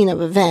chain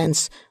of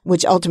events,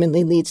 which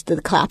ultimately leads to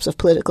the collapse of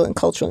political and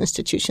cultural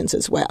institutions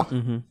as well.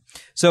 Mm-hmm.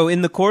 So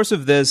in the course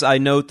of this, I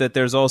note that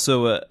there's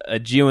also a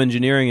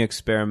geoengineering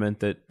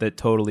experiment that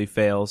totally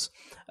fails.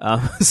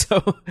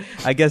 So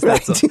I guess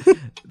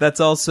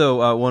that's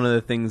also one of the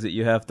things that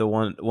you have to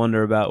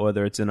wonder about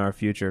whether it's in our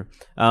future.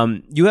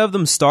 You have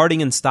them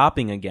starting and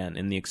stopping again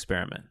in the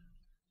experiment.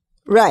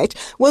 Right.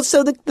 Well,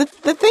 so the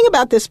thing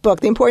about this book,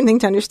 the important thing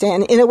to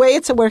understand, in a way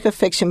it's a work of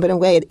fiction, but in a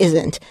way it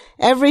isn't.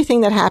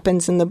 Everything that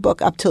happens in the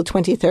book up till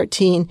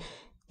 2013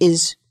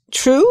 is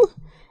true.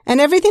 And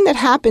everything that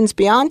happens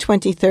beyond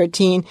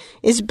 2013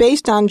 is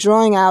based on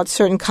drawing out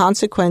certain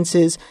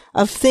consequences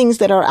of things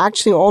that are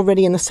actually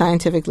already in the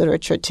scientific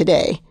literature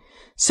today.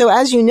 So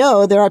as you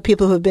know, there are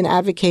people who have been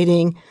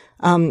advocating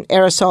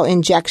aerosol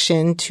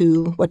injection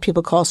to what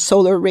people call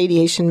solar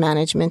radiation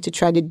management to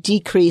try to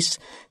decrease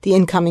the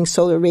incoming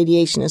solar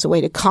radiation as a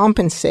way to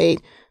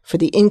compensate for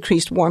the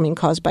increased warming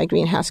caused by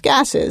greenhouse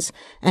gases.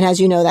 And as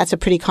you know, that's a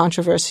pretty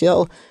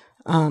controversial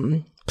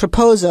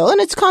proposal,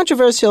 and it's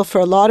controversial for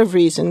a lot of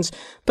reasons,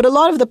 but a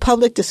lot of the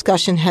public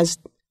discussion has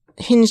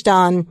hinged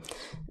on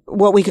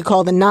what we could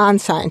call the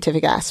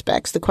non-scientific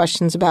aspects, the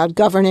questions about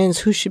governance,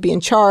 who should be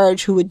in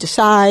charge, who would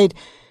decide,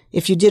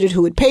 if you did it,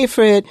 who would pay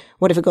for it,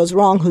 what if it goes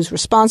wrong, who's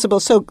responsible,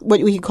 so what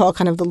we could call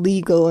kind of the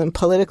legal and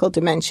political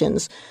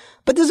dimensions.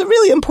 But there's a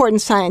really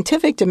important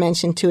scientific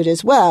dimension to it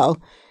as well,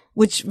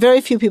 which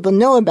very few people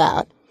know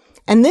about.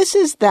 And this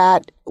is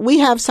that we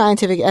have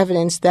scientific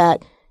evidence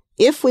that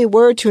if we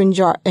were to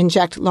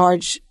inject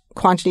large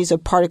quantities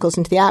of particles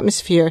into the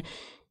atmosphere,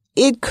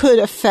 it could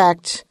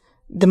affect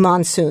the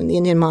monsoon, the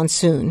Indian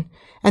monsoon.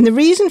 And the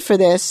reason for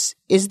this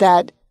is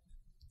that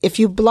if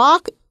you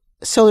block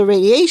solar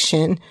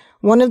radiation,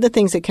 one of the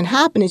things that can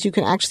happen is you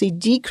can actually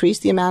decrease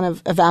the amount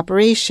of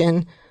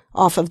evaporation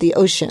off of the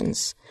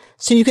oceans.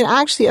 So you can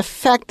actually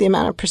affect the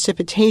amount of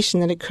precipitation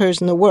that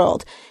occurs in the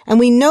world. And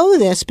we know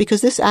this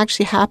because this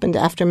actually happened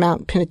after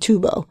Mount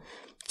Pinatubo.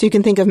 So you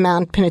can think of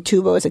Mount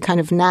Pinatubo as a kind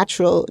of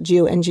natural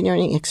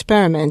geoengineering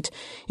experiment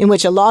in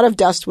which a lot of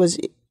dust was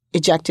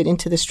ejected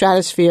into the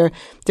stratosphere.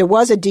 There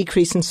was a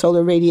decrease in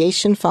solar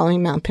radiation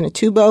following Mount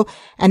Pinatubo,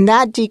 and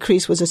that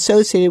decrease was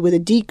associated with a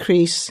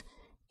decrease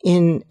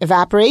in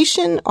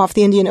evaporation off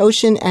the Indian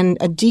Ocean and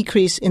a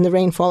decrease in the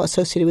rainfall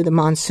associated with the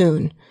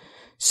monsoon.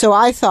 So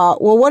I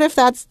thought, well, what if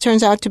that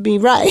turns out to be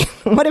right?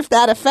 What if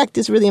that effect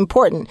is really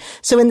important?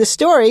 So in the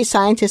story,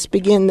 scientists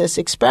begin this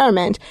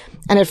experiment,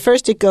 and at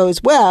first it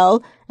goes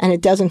well, and it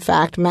does in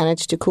fact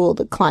manage to cool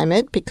the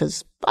climate,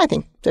 because I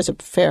think there's a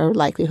fair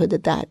likelihood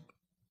that that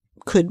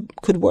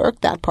could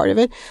work, that part of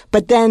it.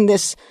 But then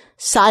this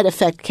side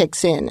effect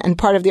kicks in, and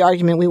part of the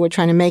argument we were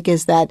trying to make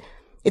is that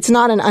it's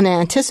not an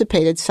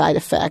unanticipated side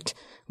effect.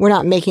 We're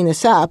not making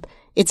this up.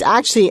 It's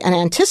actually an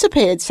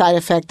anticipated side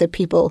effect that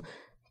people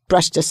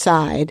brushed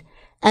aside.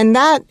 And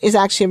that is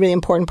actually a really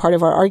important part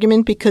of our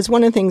argument, because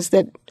one of the things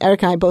that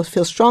Eric and I both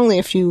feel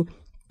strongly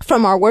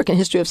from our work in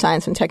history of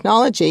science and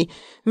technology,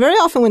 very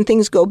often when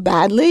things go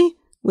badly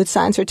with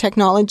science or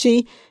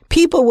technology,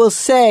 people will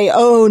say,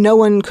 oh, no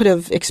one could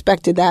have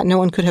expected that. No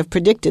one could have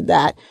predicted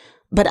that.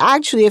 But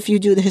actually, if you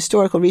do the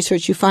historical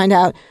research, you find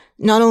out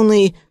not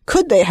only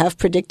could they have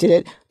predicted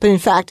it, but in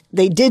fact,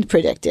 they did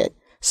predict it.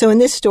 So in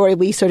this story,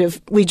 we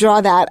draw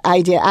that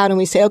idea out and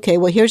we say, okay,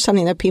 well, here's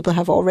something that people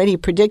have already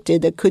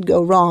predicted that could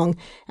go wrong,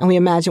 and we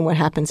imagine what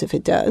happens if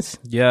it does.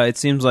 Yeah, it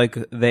seems like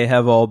they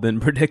have all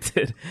been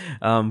predicted.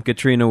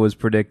 Katrina was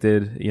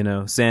predicted,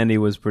 Sandy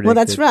was predicted.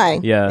 Well, that's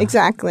right. Yeah.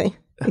 Exactly.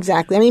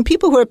 Exactly. I mean,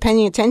 people who are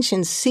paying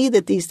attention see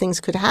that these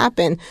things could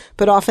happen,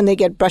 but often they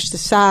get brushed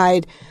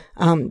aside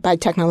by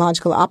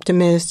technological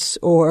optimists,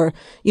 or,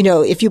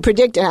 if you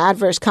predict an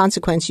adverse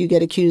consequence, you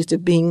get accused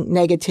of being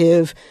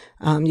negative.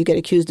 You get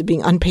accused of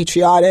being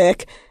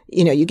unpatriotic.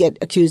 You get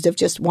accused of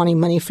just wanting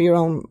money for your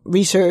own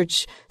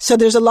research. So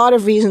there's a lot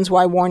of reasons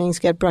why warnings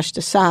get brushed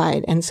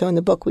aside. And so in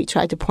the book, we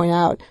tried to point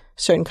out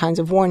certain kinds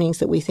of warnings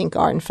that we think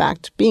are, in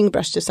fact, being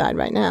brushed aside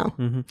right now.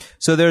 Mm-hmm.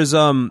 So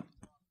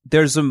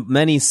there's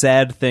many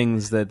sad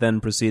things that then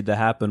proceed to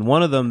happen.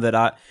 One of them that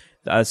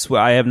I swear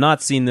I have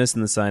not seen this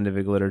in the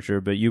scientific literature,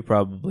 but you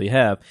probably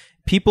have.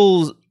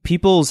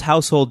 People's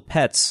household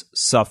pets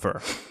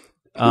suffer.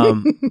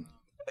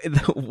 Is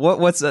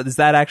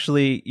that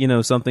actually,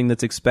 something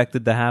that's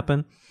expected to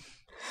happen?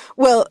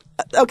 Well,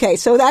 okay,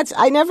 so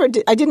I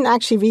didn't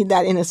actually read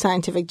that in a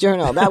scientific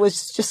journal. That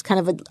was just kind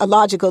of a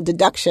logical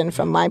deduction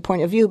from my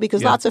point of view,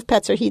 because lots of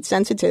pets are heat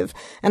sensitive,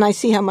 and I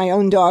see how my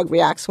own dog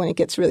reacts when it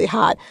gets really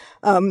hot.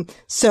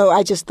 So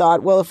I just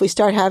thought, well, if we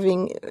start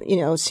having,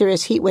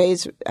 serious heat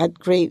waves at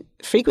great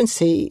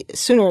frequency,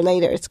 sooner or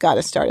later it's got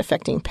to start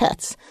affecting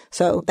pets.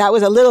 So that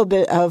was a little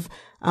bit of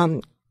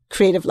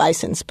creative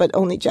license, but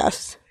only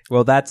just.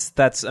 Well, that's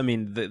I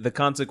mean, the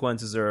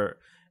consequences are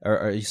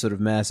sort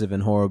of massive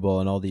and horrible,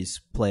 and all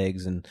these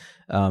plagues and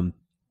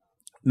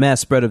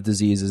mass spread of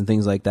diseases and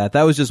things like that.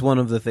 That was just one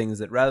of the things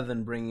that, rather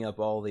than bringing up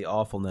all the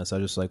awfulness, I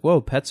was just like, whoa,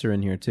 pets are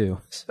in here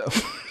too. So.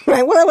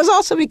 Right. Well, it was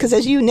also because,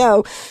 as you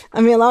know, I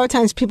mean, a lot of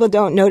times people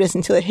don't notice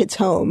until it hits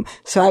home.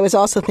 So I was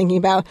also thinking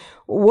about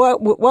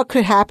what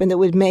could happen that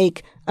would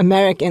make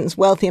Americans,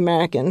 wealthy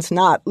Americans,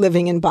 not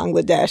living in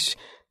Bangladesh,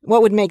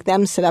 what would make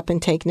them sit up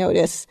and take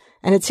notice?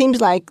 And it seems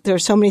like there are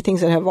so many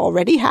things that have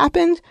already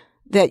happened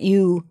that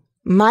you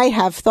might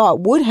have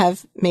thought would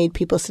have made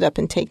people sit up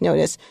and take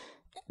notice,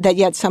 that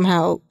yet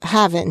somehow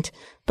haven't.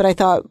 But I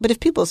thought, but if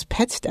people's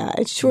pets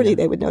died, surely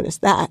they would notice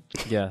that.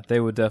 Yeah,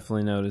 they would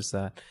definitely notice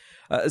that.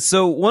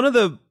 So one of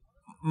the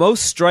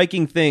most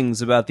striking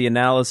things about the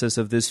analysis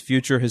of this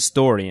future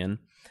historian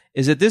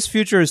is that this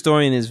future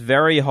historian is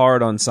very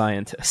hard on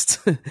scientists.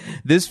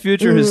 This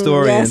future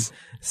historian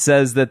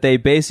says that they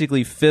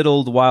basically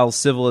fiddled while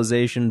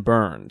civilization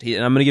burned.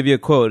 And I'm going to give you a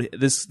quote.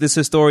 This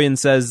historian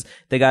says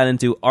they got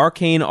into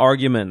arcane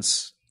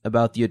arguments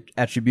about the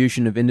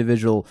attribution of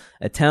individual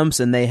attempts,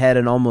 and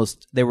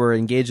they were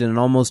engaged in an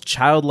almost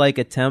childlike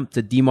attempt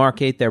to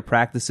demarcate their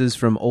practices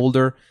from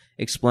older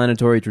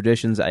explanatory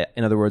traditions,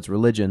 in other words,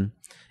 religion.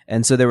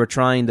 And so they were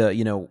trying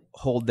to,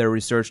 hold their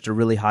research to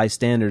really high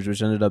standards,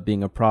 which ended up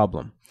being a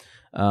problem.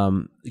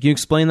 Can you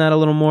explain that a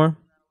little more?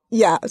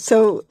 Yeah.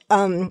 So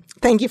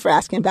thank you for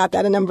asking about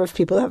that. A number of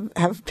people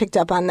have picked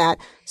up on that.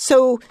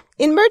 So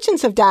in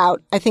Merchants of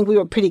Doubt, I think we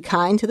were pretty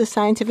kind to the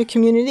scientific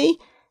community.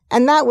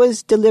 And that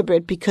was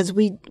deliberate because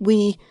we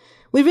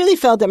really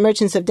felt that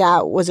Merchants of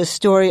Doubt was a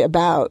story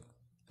about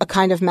a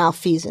kind of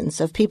malfeasance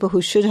of people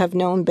who should have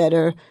known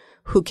better,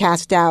 who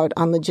cast doubt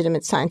on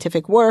legitimate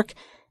scientific work,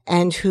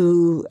 and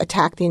who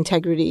attacked the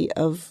integrity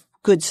of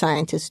good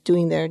scientists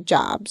doing their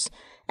jobs.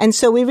 And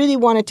so we really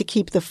wanted to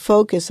keep the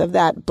focus of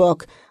that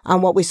book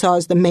on what we saw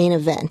as the main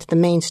event, the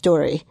main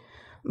story.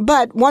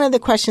 But one of the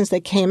questions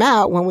that came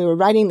out when we were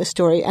writing the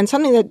story, and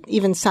something that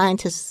even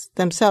scientists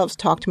themselves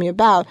talked to me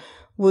about,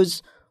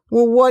 was,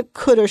 well, what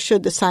could or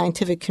should the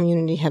scientific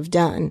community have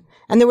done?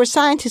 And there were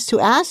scientists who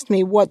asked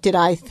me, what did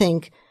I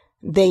think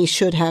they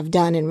should have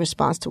done in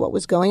response to what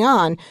was going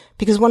on?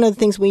 Because one of the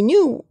things we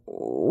knew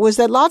was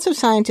that lots of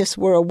scientists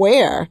were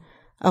aware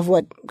of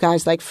what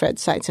guys like Fred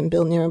Seitz and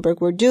Bill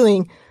Nierenberg were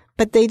doing,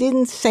 but they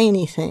didn't say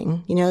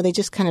anything. You know, they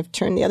just kind of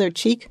turned the other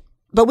cheek.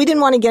 But we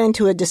didn't want to get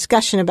into a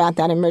discussion about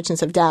that in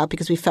Merchants of Doubt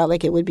because we felt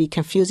like it would be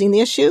confusing the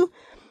issue.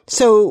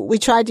 So we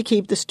tried to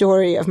keep the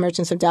story of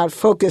Merchants of Doubt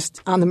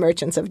focused on the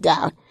Merchants of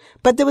Doubt.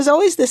 But there was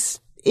always this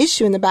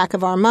issue in the back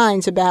of our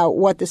minds about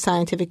what the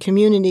scientific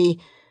community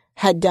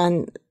had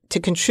done to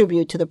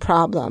contribute to the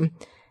problem.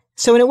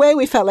 So in a way,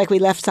 we felt like we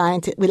let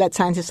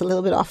scientists a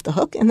little bit off the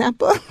hook in that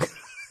book.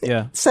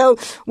 Yeah. So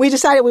we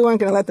decided we weren't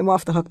going to let them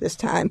off the hook this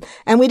time.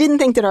 And we didn't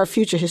think that our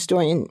future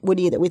historian would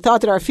either. We thought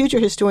that our future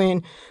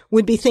historian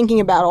would be thinking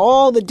about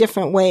all the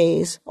different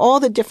ways, all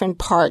the different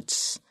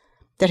parts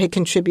that had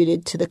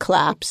contributed to the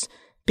collapse.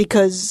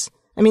 Because,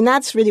 I mean,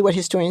 that's really what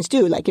historians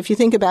do. Like, if you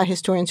think about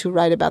historians who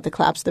write about the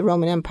collapse of the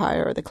Roman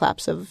Empire or the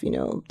collapse of, you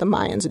know, the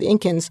Mayans or the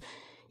Incans,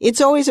 it's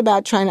always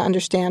about trying to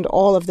understand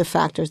all of the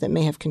factors that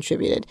may have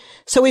contributed.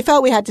 So we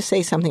felt we had to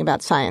say something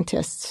about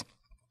scientists.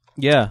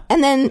 Yeah.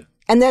 And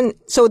then,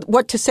 so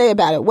what to say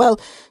about it? Well,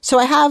 so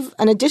I have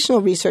an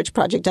additional research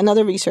project,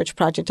 another research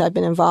project I've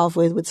been involved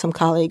with some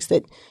colleagues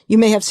that you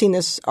may have seen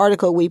this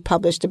article we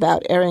published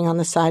about erring on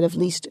the side of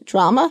least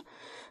drama.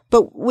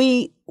 But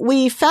we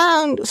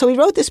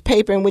wrote this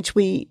paper in which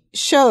we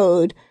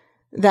showed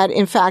that,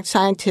 in fact,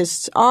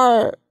 there's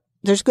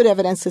good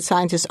evidence that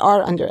scientists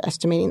are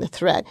underestimating the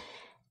threat.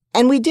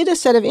 And we did a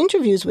set of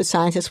interviews with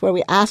scientists where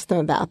we asked them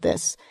about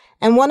this.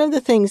 And one of the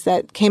things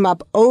that came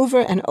up over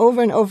and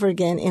over and over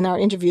again in our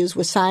interviews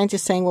was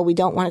scientists saying, well, we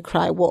don't want to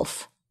cry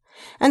wolf.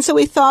 And so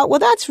we thought, well,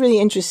 that's really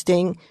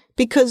interesting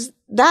because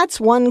that's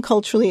one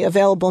culturally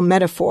available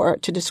metaphor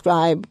to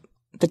describe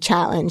the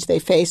challenge they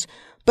face.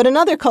 But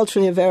another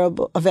culturally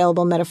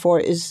available metaphor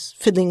is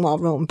fiddling while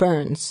Rome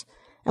burns.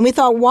 And we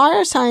thought, why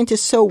are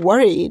scientists so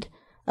worried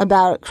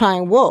about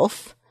crying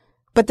wolf,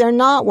 but they're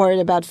not worried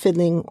about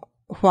fiddling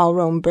while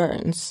Rome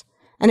burns?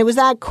 And it was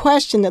that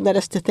question that led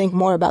us to think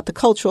more about the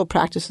cultural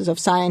practices of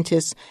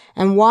scientists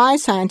and why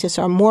scientists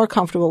are more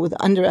comfortable with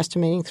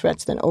underestimating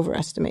threats than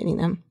overestimating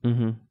them.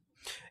 Mm-hmm.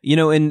 You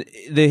know, and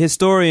the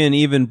historian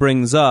even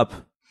brings up,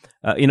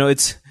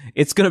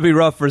 it's going to be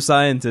rough for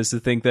scientists to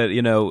think that,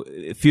 you know,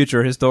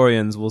 future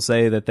historians will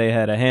say that they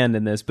had a hand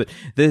in this. But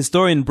the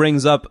historian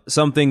brings up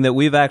something that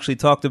we've actually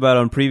talked about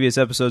on previous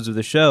episodes of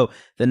the show,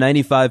 the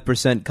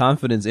 95%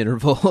 confidence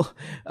interval,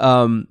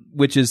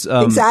 which is...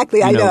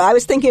 exactly, I know. I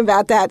was thinking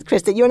about that,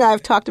 Chris, that you and I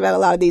have talked about a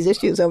lot of these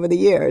issues over the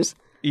years.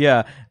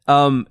 Yeah.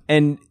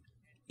 And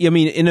I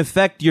mean, in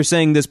effect, you're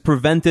saying this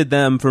prevented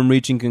them from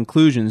reaching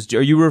conclusions.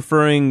 Are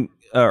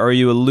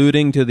you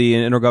alluding to the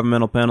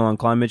Intergovernmental Panel on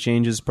Climate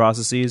Change's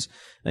processes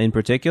in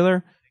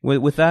particular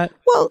with that?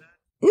 Well,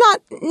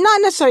 not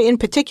necessarily in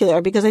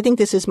particular, because I think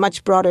this is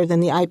much broader than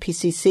the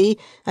IPCC.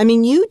 I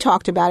mean, you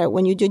talked about it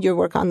when you did your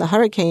work on the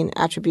hurricane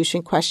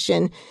attribution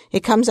question.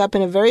 It comes up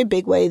in a very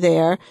big way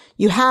there.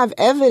 You have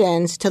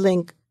evidence to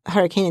link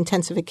hurricane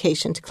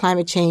intensification to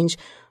climate change,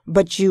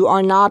 but you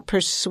are not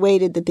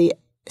persuaded that the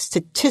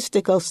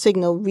statistical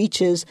signal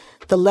reaches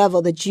the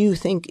level that you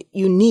think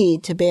you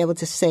need to be able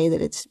to say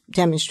that it's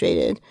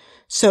demonstrated.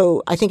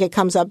 So I think it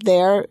comes up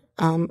there.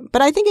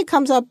 But I think it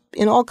comes up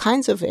in all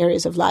kinds of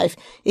areas of life.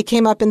 It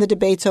came up in the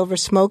debates over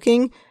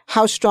smoking.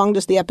 How strong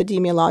does the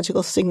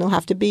epidemiological signal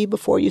have to be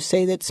before you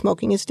say that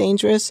smoking is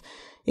dangerous?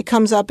 It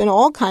comes up in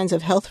all kinds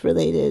of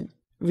health-related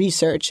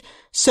research.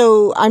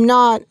 So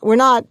we're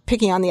not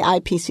picking on the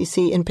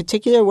IPCC in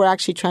particular. We're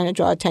actually trying to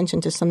draw attention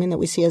to something that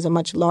we see as a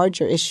much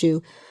larger issue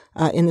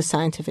in the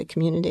scientific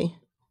community.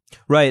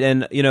 Right.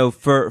 And, you know,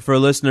 for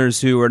listeners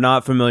who are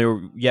not familiar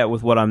yet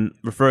with what I'm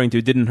referring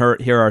to,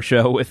 didn't hear our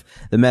show with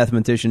the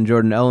mathematician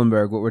Jordan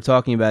Ellenberg, what we're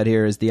talking about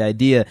here is the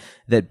idea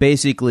that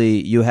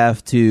basically you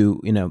have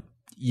to, you know,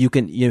 you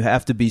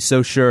have to be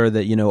so sure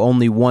that, you know,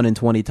 only 1 in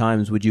 20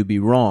 times would you be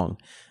wrong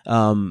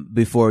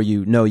before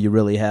you know you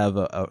really have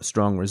a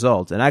strong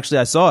result. And actually,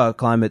 I saw a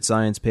climate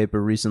science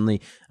paper recently.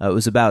 It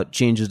was about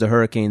changes to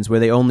hurricanes where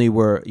they only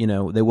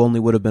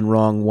would have been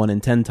wrong 1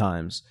 in 10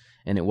 times.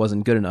 And it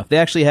wasn't good enough. They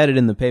actually had it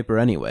in the paper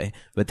anyway,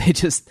 but they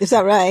just... Is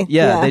that right?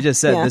 Yeah, they just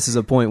said this is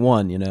a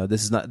 0.1, you know,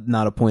 this is not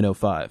a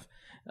 0.05.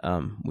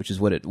 which is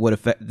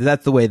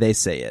that's the way they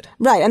say it.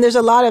 Right. And there's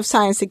a lot of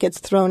science that gets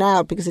thrown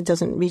out because it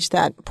doesn't reach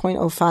that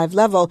 0.05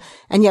 level.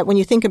 And yet when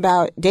you think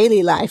about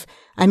daily life,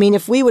 I mean,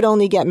 if we would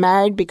only get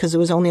married because it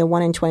was only a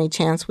 1 in 20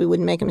 chance we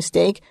wouldn't make a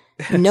mistake,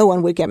 no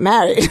one would get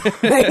married,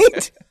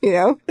 right? You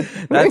know?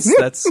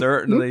 That's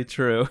certainly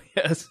true.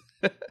 Yes.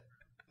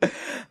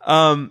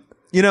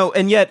 You know,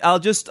 and yet I'll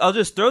just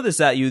throw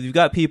this at you. You've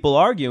got people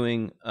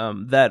arguing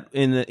that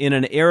in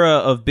an era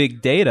of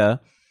big data,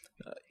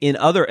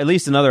 at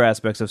least in other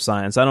aspects of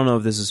science, I don't know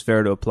if this is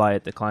fair to apply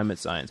it to climate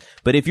science,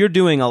 but if you're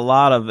doing a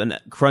lot of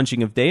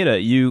crunching of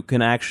data, you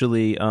can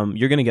actually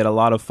you're going to get a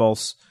lot of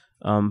false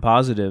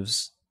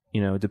positives,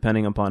 you know,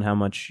 depending upon how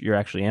much you're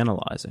actually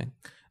analyzing.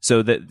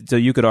 So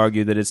you could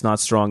argue that it's not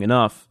strong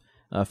enough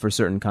for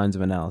certain kinds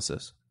of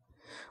analysis.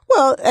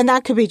 Well, and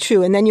that could be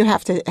true. And then you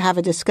have to have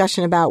a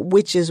discussion about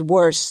which is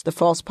worse, the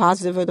false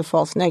positive or the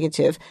false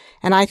negative.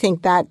 And I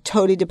think that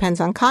totally depends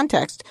on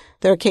context.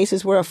 There are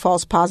cases where a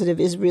false positive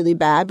is really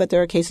bad, but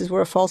there are cases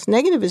where a false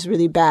negative is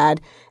really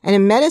bad. And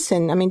in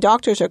medicine, I mean,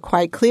 doctors are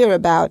quite clear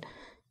about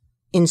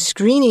in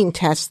screening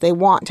tests, they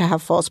want to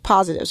have false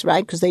positives,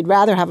 right? Because they'd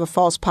rather have a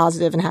false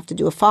positive and have to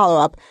do a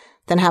follow-up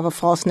than have a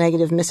false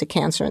negative, miss a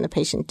cancer, and the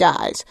patient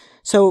dies.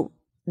 So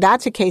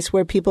that's a case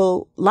where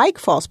people like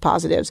false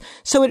positives.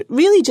 So it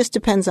really just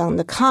depends on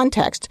the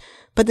context.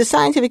 But the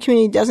scientific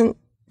community doesn't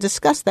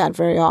discuss that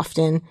very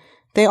often.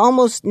 They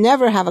almost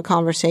never have a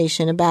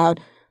conversation about,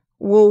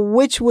 well,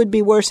 which would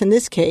be worse in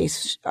this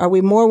case? Are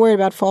we more worried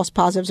about false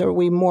positives or are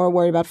we more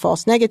worried about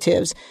false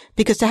negatives?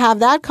 Because to have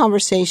that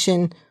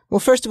conversation, well,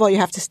 first of all, you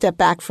have to step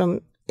back from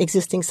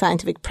existing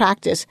scientific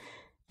practice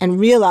and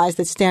realize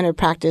that standard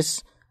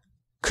practice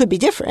could be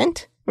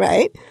different,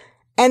 right?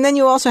 And then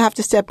you also have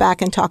to step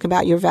back and talk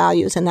about your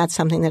values. And that's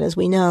something that, as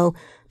we know,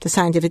 the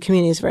scientific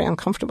community is very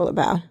uncomfortable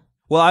about.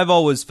 Well, I've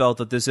always felt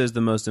that this is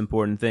the most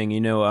important thing.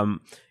 You know,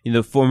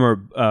 the former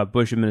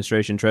Bush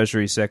administration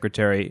Treasury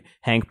Secretary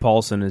Hank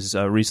Paulson has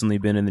recently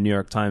been in the New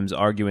York Times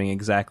arguing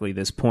exactly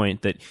this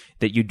point, that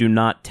you do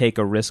not take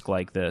a risk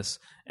like this.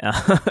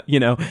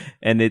 You know,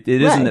 and it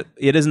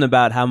isn't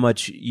about how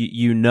much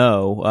you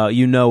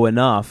know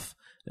enough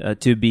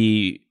to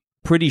be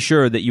pretty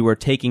sure that you are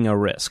taking a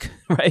risk,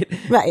 right?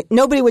 Right.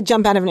 Nobody would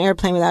jump out of an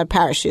airplane without a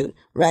parachute,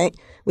 right?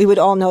 We would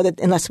all know that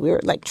unless we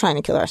were like trying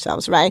to kill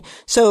ourselves, right?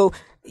 So,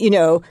 you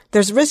know,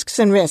 there's risks,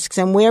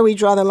 and where we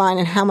draw the line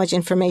and how much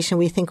information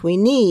we think we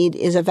need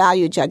is a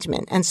value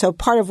judgment. And so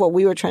part of what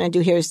we were trying to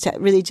do here is to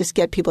really just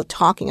get people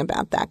talking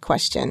about that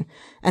question.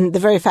 And the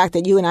very fact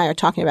that you and I are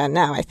talking about it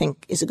now, I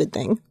think, is a good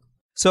thing.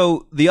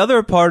 So the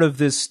other part of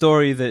this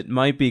story that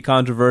might be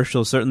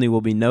controversial, certainly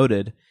will be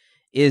noted,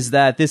 is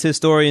that this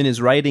historian is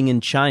writing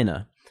in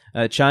China.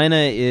 China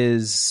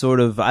is sort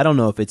of, I don't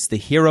know if it's the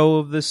hero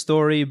of this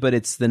story, but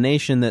it's the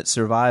nation that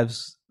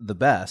survives the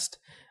best.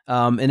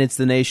 And it's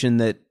the nation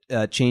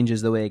that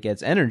changes the way it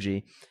gets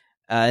energy.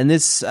 And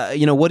this,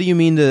 you know, what do you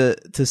mean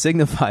to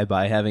signify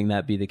by having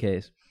that be the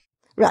case?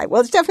 Right.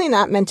 Well, it's definitely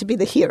not meant to be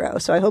the hero,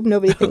 so I hope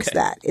nobody thinks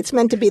that. It's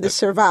meant to be the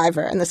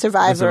survivor, and the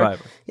survivor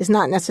is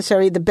not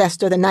necessarily the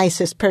best or the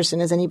nicest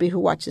person, as anybody who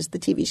watches the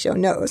TV show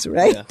knows,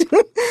 right?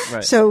 Yeah.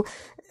 Right. So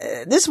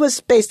this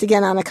was based,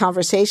 again, on a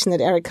conversation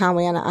that Eric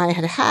Conway and I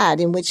had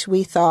in which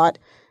we thought,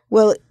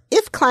 well,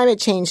 if climate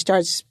change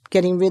starts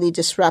getting really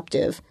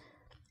disruptive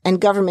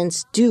and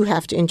governments do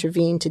have to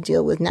intervene to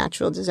deal with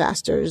natural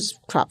disasters,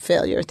 crop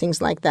failure,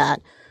 things like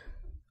that,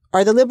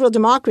 are the liberal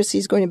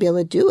democracies going to be able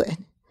to do it?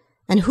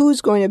 And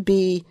who's going to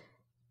be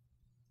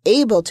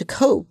able to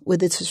cope with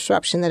the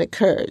disruption that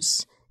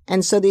occurs?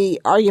 And so the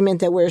argument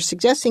that we're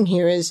suggesting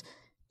here is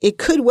it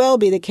could well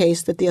be the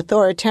case that the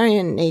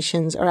authoritarian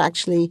nations are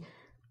actually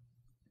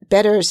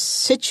better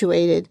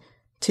situated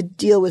to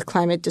deal with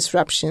climate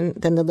disruption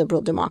than the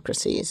liberal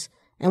democracies.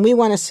 And we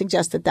want to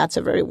suggest that that's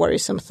a very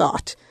worrisome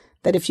thought,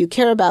 that if you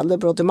care about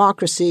liberal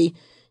democracy,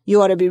 you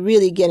ought to be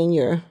really getting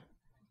your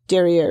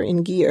derriere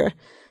in gear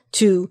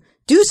to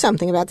do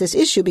something about this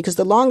issue, because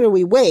the longer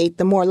we wait,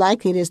 the more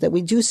likely it is that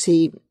we do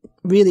see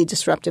really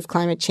disruptive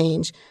climate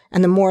change,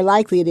 and the more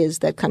likely it is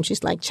that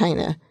countries like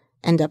China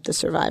end up the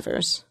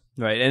survivors.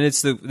 Right, and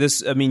it's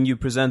you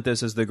present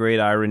this as the great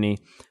irony,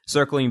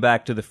 circling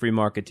back to the free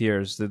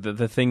marketeers,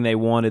 the thing they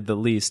wanted the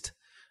least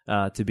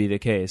to be the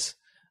case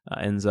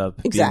ends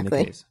up being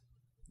the case.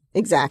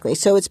 Exactly.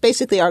 So it's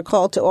basically our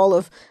call to all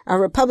of our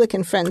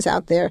Republican friends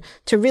out there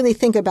to really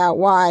think about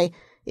why,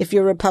 if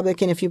you're a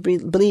Republican, if you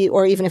believe,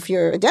 or even if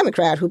you're a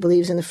Democrat who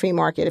believes in the free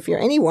market, if you're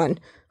anyone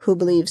who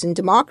believes in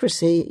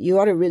democracy, you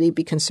ought to really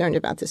be concerned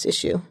about this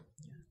issue.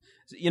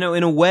 You know,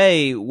 in a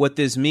way, what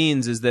this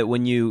means is that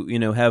when you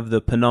have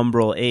the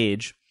penumbral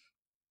age,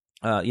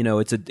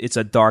 it's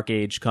a dark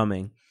age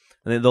coming.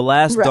 The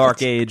last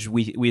dark age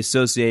we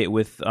associate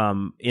with,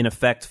 in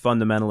effect,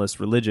 fundamentalist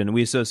religion.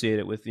 We associate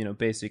it with,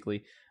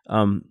 basically,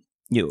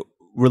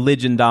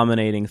 religion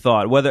dominating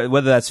thought. Whether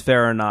that's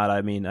fair or not,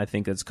 I mean, I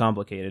think it's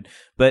complicated.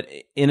 But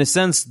in a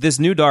sense, this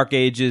new dark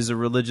age is a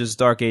religious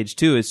dark age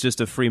too. It's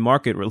just a free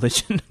market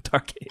religion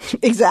dark age.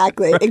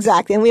 Exactly, right?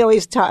 Exactly. And we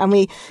always talk,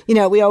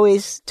 we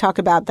always talk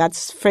about that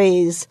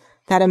phrase,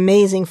 that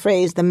amazing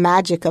phrase, the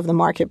magic of the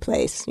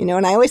marketplace.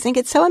 And I always think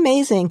it's so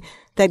amazing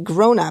that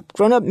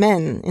grown-up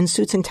men in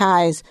suits and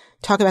ties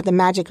talk about the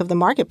magic of the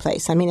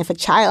marketplace. I mean, if a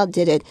child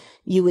did it,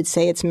 you would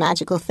say it's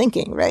magical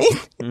thinking,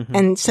 right? Mm-hmm.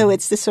 And so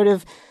it's this sort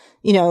of,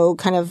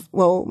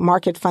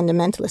 market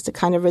fundamentalist, a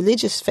kind of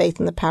religious faith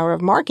in the power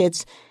of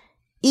markets,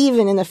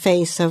 even in the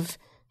face of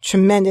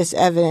tremendous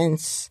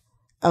evidence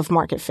of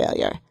market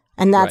failure.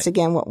 And that's,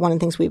 again, one of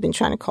the things we've been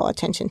trying to call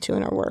attention to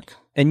in our work.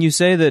 And you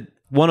say that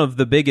one of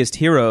the biggest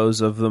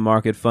heroes of the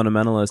market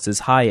fundamentalists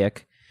is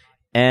Hayek.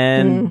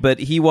 But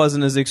he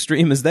wasn't as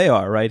extreme as they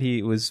are, right?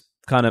 He was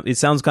it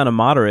sounds kind of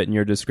moderate in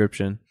your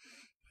description.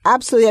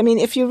 Absolutely. I mean,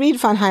 if you read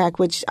von Hayek,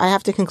 which I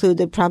have to conclude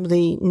that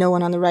probably no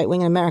one on the right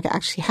wing in America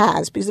actually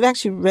has, because they've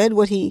actually read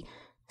what he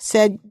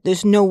said,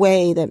 there's no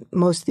way that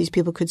most of these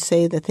people could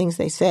say the things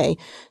they say.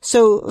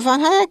 So von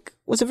Hayek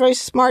was a very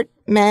smart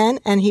man,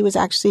 and he was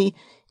actually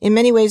in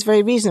many ways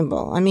very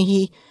reasonable. I mean,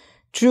 he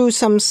drew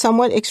some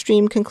somewhat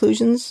extreme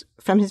conclusions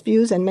from his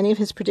views, and many of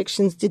his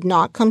predictions did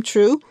not come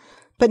true.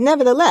 But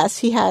nevertheless,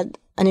 he had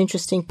an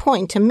interesting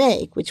point to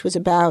make, which was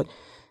about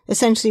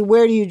essentially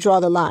where do you draw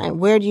the line?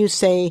 Where do you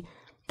say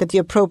that the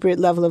appropriate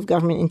level of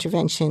government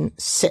intervention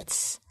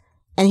sits?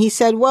 And he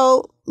said,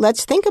 well,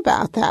 let's think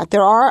about that.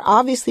 There are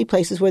obviously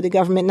places where the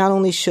government not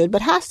only should,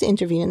 but has to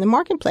intervene in the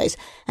marketplace.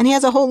 And he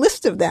has a whole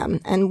list of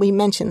them, and we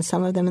mentioned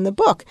some of them in the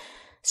book.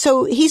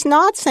 So he's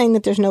not saying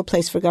that there's no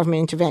place for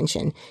government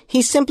intervention.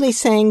 He's simply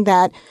saying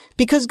that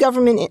because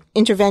government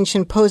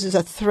intervention poses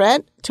a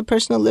threat to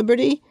personal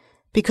liberty,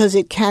 because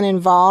it can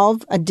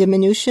involve a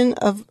diminution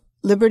of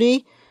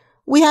liberty,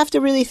 we have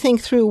to really think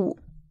through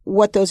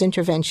what those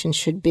interventions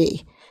should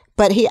be.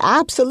 But he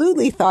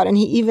absolutely thought, and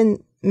he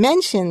even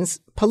mentions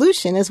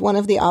pollution as one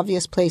of the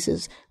obvious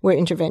places where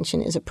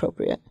intervention is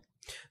appropriate.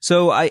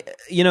 So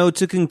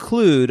to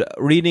conclude,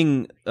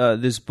 reading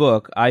this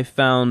book, I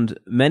found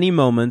many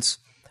moments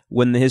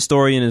when the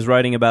historian is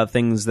writing about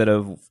things that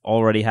have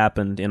already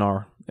happened in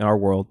our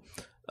world,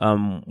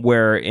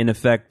 where in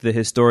effect the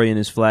historian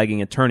is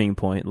flagging a turning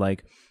point,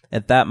 like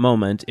at that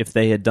moment, if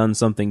they had done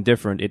something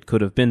different, it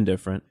could have been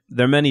different.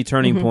 There are many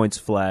turning points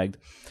flagged.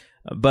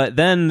 But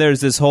then there's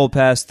this whole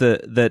past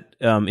that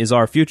is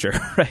our future,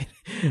 right?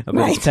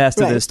 It's past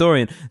to the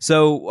historian.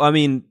 So, I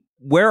mean,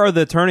 where are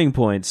the turning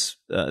points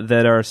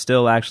that are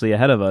still actually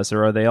ahead of us,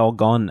 or are they all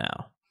gone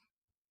now?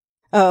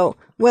 Oh,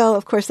 well,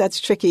 of course, that's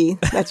tricky.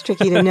 That's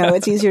tricky to know.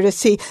 It's easier to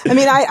see. I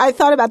mean, I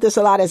thought about this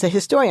a lot as a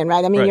historian,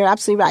 right? I mean, You're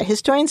absolutely right.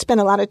 Historians spend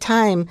a lot of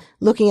time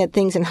looking at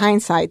things in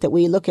hindsight that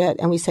we look at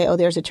and we say, oh,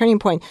 there's a turning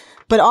point.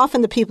 But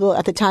often the people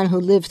at the time who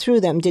lived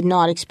through them did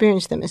not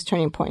experience them as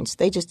turning points.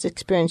 They just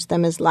experienced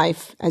them as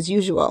life as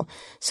usual.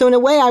 So in a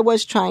way,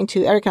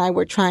 Eric and I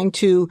were trying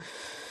to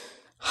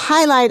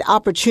highlight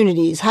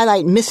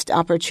missed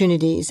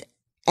opportunities.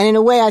 And in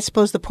a way, I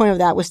suppose the point of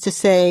that was to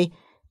say,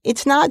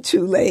 it's not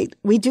too late.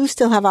 We do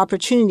still have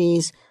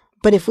opportunities,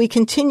 but if we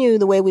continue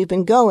the way we've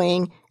been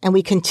going and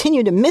we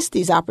continue to miss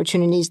these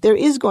opportunities, there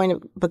is going to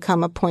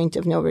become a point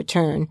of no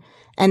return.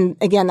 And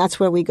again, that's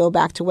where we go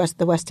back to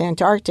the West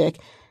Antarctic.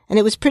 And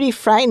it was pretty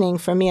frightening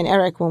for me and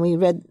Eric when we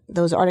read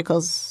those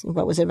articles,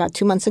 what was it, about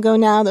 2 months ago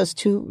now, those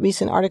 2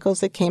 recent articles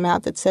that came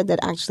out that said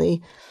that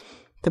actually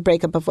the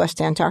breakup of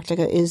West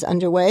Antarctica is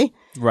underway.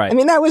 Right. I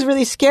mean, that was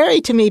really scary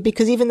to me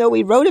because even though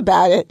we wrote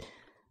about it,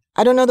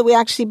 I don't know that we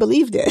actually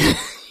believed it.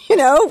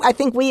 I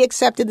think we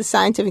accepted the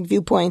scientific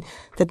viewpoint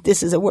that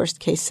this is a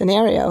worst-case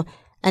scenario.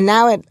 And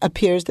now it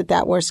appears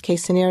that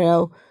worst-case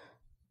scenario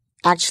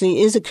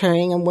actually is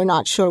occurring, and we're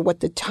not sure what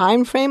the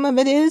time frame of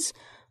it is.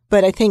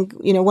 But I think,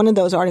 one of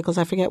those articles,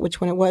 I forget which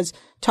one it was,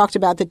 talked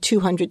about the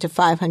 200 to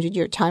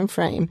 500-year time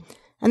frame.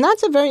 And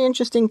that's a very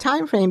interesting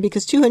time frame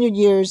because 200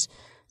 years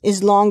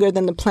is longer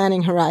than the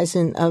planning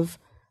horizon of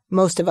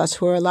most of us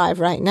who are alive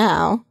right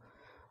now.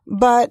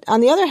 But on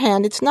the other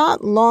hand, it's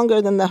not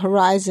longer than the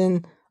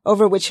horizon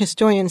over which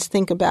historians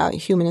think about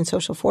human and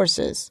social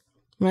forces,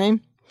 right?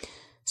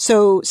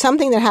 So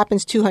something that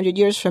happens 200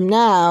 years from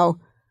now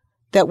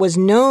that was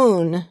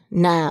known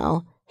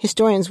now,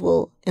 historians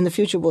in the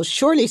future will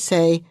surely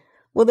say,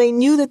 well, they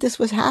knew that this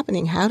was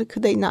happening. How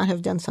could they not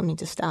have done something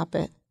to stop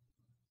it?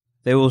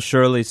 They will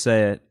surely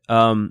say it.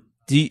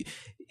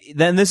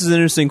 Then this is an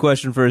interesting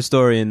question for a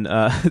historian,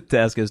 to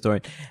ask a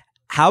historian.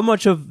 How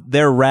much of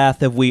their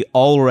wrath have we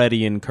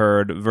already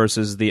incurred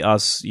versus the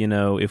us,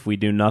 if we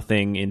do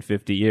nothing in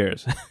 50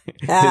 years?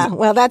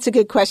 Well, that's a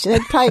good question.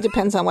 It probably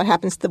depends on what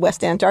happens to the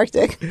West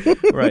Antarctic.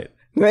 Right.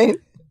 Right.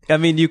 I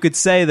mean, you could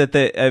say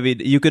that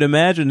you could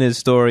imagine a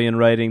historian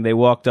writing, they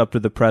walked up to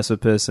the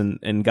precipice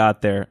and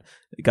got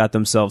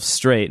themselves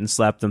straight and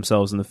slapped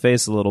themselves in the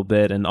face a little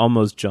bit and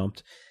almost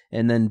jumped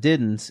and then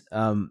didn't.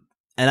 And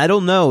I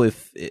don't know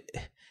if...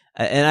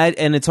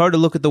 And it's hard to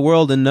look at the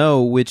world and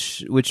know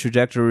which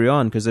trajectory we're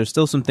on because there's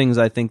still some things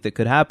I think that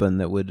could happen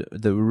that would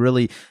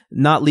really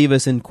not leave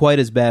us in quite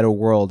as bad a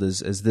world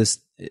as this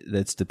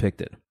that's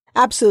depicted.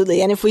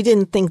 Absolutely. And if we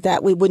didn't think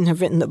that, we wouldn't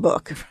have written the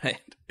book. Right.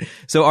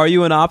 So are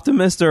you an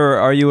optimist or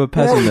are you a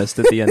pessimist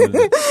at the end of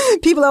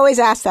it? People always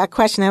ask that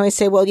question. I always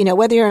say, well,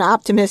 whether you're an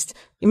optimist,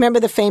 remember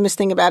the famous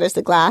thing about is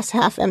the glass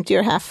half empty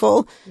or half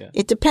full? Yeah.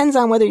 It depends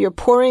on whether you're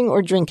pouring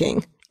or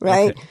drinking,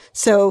 right? Okay.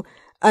 So,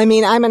 I'm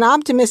an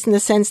optimist in the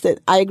sense that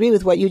I agree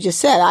with what you just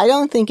said. I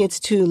don't think it's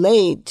too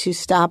late to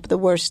stop the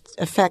worst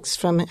effects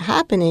from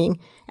happening.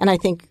 And I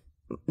think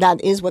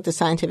that is what the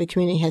scientific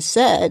community has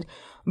said.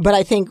 But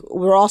I think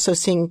we're also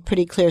seeing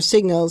pretty clear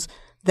signals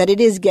that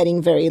it is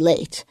getting very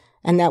late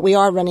and that we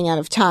are running out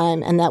of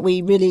time and that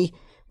we've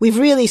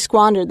really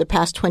squandered the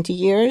past 20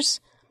 years.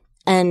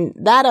 And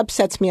that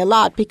upsets me a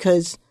lot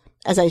because,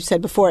 as I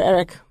said before,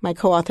 Eric, my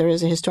co-author,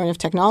 is a historian of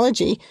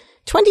technology.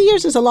 20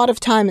 years is a lot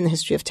of time in the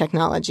history of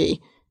technology.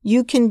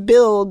 You can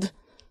build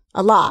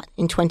a lot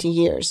in 20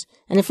 years.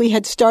 And if we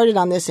had started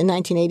on this in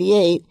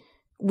 1988,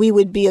 we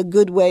would be a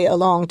good way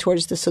along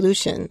towards the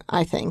solution,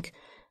 I think.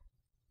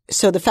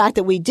 So the fact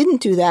that we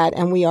didn't do that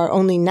and we are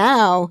only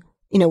now,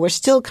 we're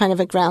still kind of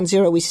at ground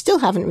zero. We still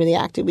haven't really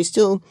acted. We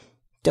still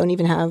don't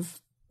even have,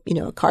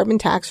 a carbon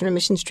tax or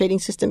emissions trading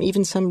system,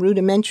 even some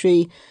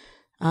rudimentary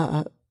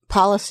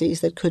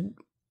policies that could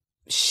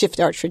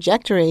shift our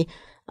trajectory.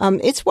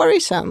 It's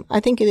worrisome. I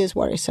think it is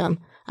worrisome.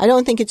 I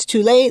don't think it's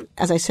too late.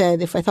 As I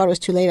said, if I thought it was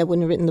too late, I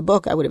wouldn't have written the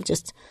book. I would have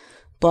just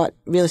bought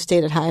real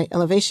estate at high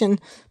elevation.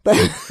 But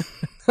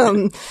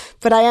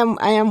but I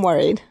am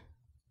worried.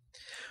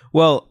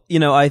 Well,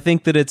 I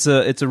think that it's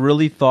a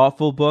really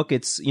thoughtful book.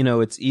 It's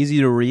it's easy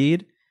to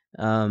read,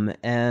 and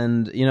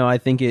I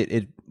think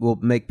it will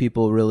make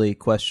people really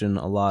question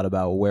a lot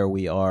about where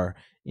we are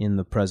in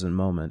the present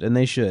moment, and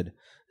they should.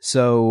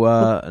 So,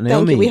 Naomi,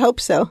 thank you. We hope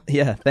so.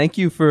 Yeah, thank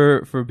you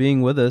for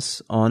being with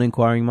us on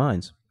Inquiring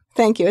Minds.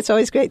 Thank you. It's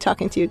always great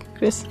talking to you,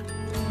 Chris.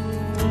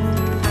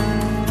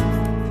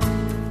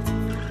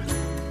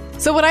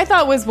 So what I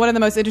thought was one of the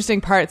most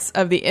interesting parts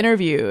of the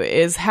interview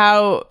is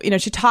how,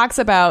 she talks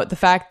about the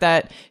fact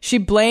that she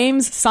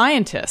blames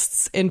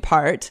scientists in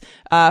part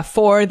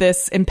for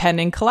this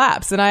impending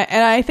collapse. And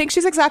I think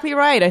she's exactly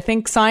right. I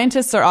think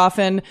scientists are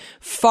often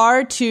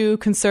far too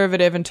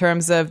conservative in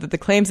terms of the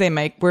claims they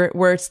make.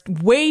 We're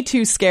way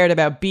too scared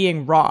about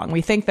being wrong.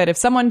 We think that if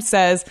someone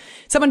shows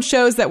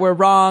that we're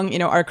wrong,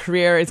 our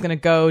career is going to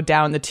go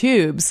down the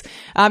tubes.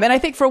 And I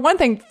think for one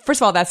thing,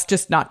 first of all, that's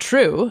just not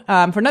true.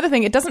 For another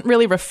thing, it doesn't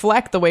really reflect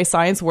the way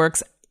science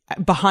works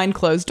behind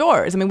closed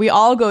doors. I mean, we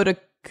all go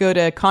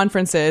to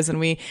conferences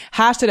and we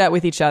hash it out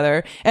with each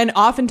other. And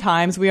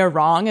oftentimes we are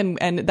wrong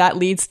and that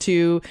leads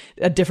to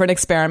a different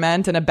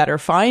experiment and a better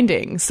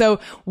finding. So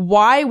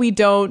why we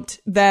don't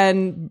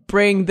then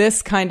bring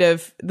this kind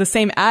of the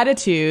same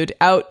attitude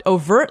out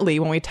overtly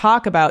when we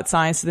talk about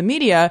science to the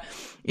media?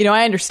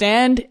 I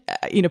understand,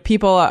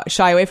 people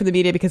shy away from the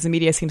media because the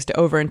media seems to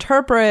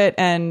overinterpret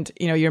and,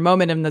 your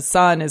moment in the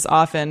sun is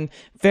often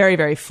very,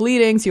 very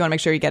fleeting. So you want to make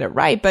sure you get it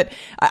right. But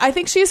I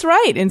think she's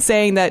right in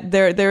saying that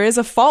there is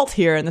a fault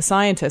here in the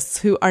scientists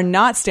who are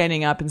not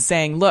standing up and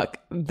saying, look,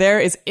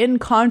 there is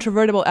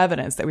incontrovertible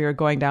evidence that we are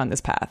going down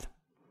this path.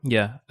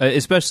 Yeah,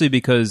 especially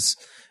because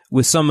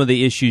with some of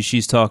the issues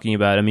she's talking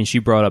about, I mean, she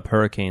brought up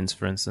hurricanes,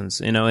 for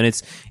instance, and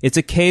it's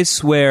a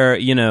case where,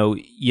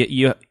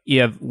 you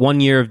have 1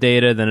 year of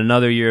data, then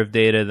another year of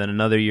data, then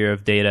another year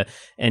of data,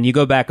 and you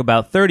go back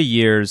about 30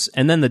 years,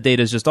 and then the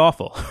data is just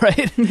awful,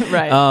 right?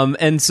 Right.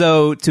 And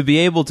so to be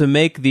able to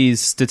make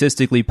these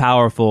statistically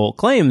powerful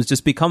claims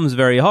just becomes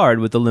very hard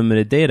with the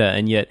limited data,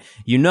 and yet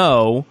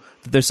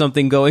that there's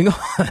something going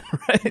on,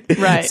 right?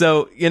 Right.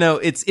 So,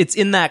 it's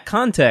in that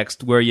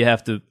context where you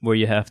have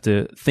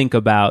to think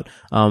about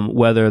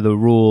whether the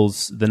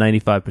rules, the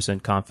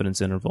 95%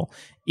 confidence interval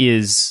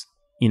is,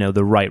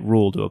 the right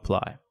rule to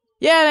apply.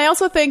 Yeah, and I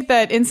also think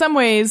that in some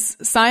ways,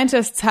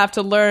 scientists have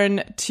to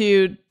learn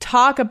to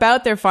talk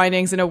about their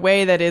findings in a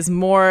way that is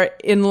more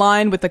in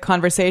line with the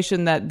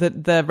conversation that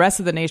the rest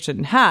of the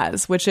nation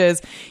has, which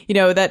is,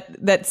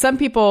 that some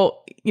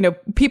people,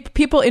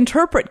 people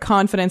interpret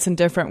confidence in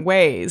different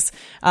ways.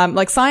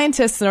 Like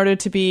scientists, in order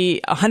to be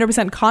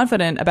 100%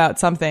 confident about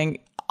something,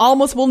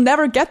 almost will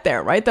never get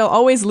there, right? They'll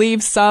always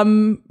leave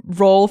some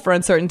role for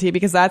uncertainty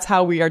because that's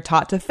how we are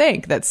taught to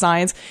think, that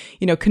science,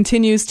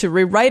 continues to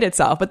rewrite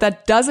itself. But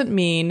that doesn't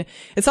mean,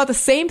 it's not the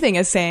same thing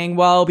as saying,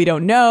 well, we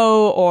don't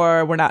know,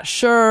 or we're not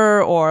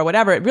sure, or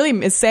whatever. It really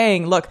is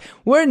saying, look,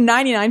 we're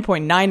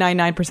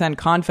 99.999%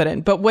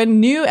 confident, but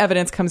when new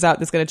evidence comes out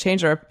that's going to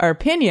change our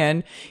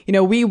opinion,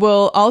 we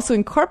will also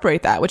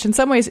incorporate that, which in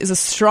some ways is a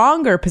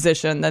stronger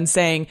position than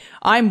saying,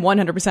 I'm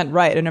 100%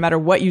 right, and no matter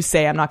what you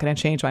say, I'm not going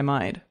to change my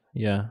mind.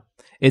 Yeah.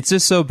 It's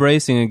just so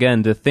bracing,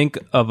 again, to think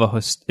of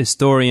a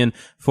historian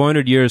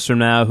 400 years from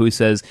now who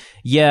says,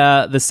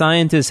 yeah, the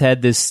scientists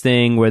had this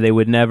thing where they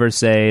would never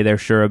say they're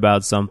sure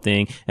about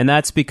something. And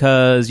that's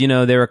because,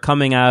 they were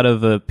coming out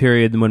of a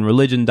period when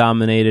religion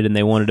dominated and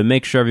they wanted to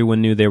make sure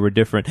everyone knew they were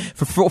different.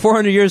 For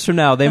 400 years from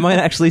now, they might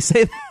actually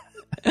say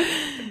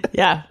that.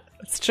 Yeah,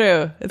 it's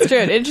true. It's true.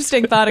 An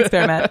interesting thought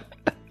experiment.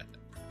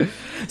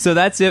 So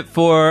that's it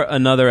for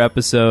another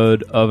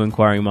episode of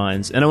Inquiring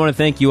Minds. And I want to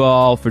thank you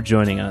all for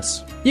joining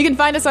us. You can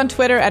find us on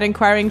Twitter at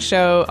Inquiring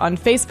Show, on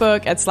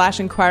Facebook at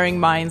 /Inquiring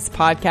Minds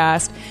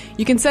Podcast.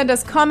 You can send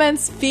us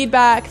comments,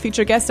 feedback,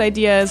 feature guest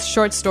ideas,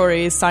 short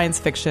stories, science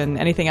fiction,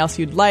 anything else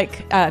you'd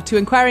like,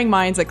 to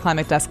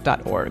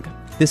inquiringminds@climatedesk.org.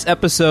 This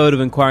episode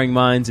of Inquiring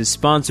Minds is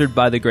sponsored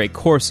by The Great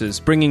Courses,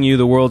 bringing you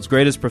the world's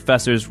greatest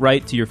professors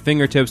right to your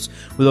fingertips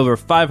with over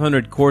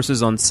 500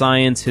 courses on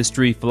science,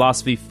 history,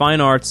 philosophy, fine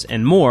arts,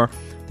 and more.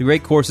 The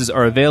Great Courses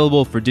are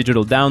available for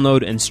digital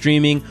download and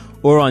streaming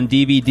or on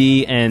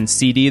DVD and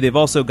CD. They've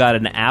also got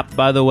an app,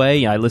 by the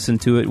way. I listen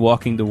to it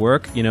walking to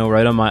work,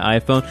 right on my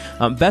iPhone.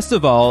 Best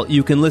of all,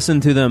 you can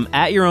listen to them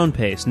at your own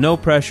pace. No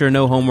pressure,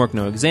 no homework,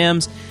 no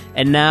exams.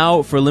 And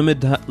now, for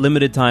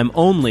limited time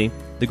only,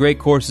 The Great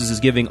Courses is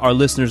giving our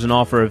listeners an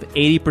offer of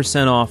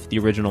 80% off the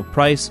original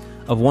price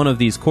of one of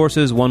these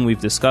courses, one we've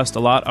discussed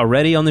a lot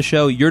already on the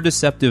show, Your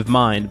Deceptive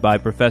Mind by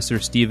Professor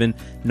Steven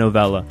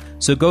Novella.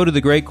 So go to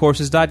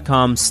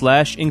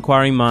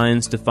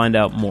thegreatcourses.com/inquiringminds to find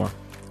out more.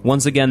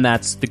 Once again,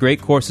 that's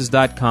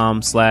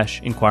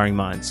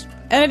thegreatcourses.com/inquiringminds.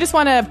 And I just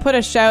want to put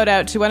a shout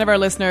out to one of our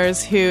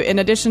listeners who, in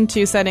addition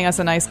to sending us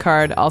a nice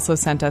card, also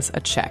sent us a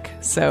check.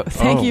 So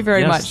thank you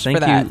very much for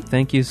that.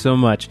 Thank you so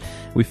much.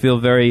 We feel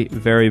very,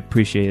 very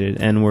appreciated,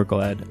 and we're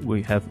glad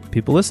we have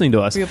people listening to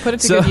us. We'll put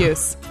it to good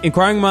use.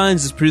 Inquiring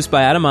Minds is produced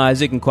by Adam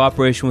Isaac in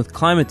cooperation with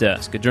Climate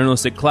Desk, a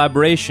journalistic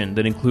collaboration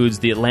that includes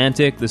The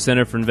Atlantic, the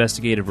Center for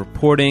Investigative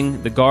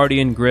Reporting, The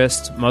Guardian,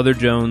 Grist, Mother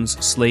Jones,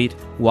 Slate,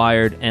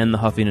 Wired, and The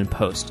Huffington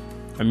Post.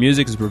 Our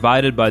music is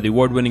provided by the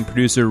award-winning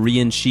producer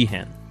Rian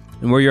Sheehan.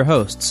 And we're your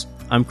hosts.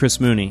 I'm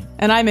Chris Mooney.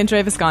 And I'm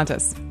Indre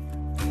Viscontis.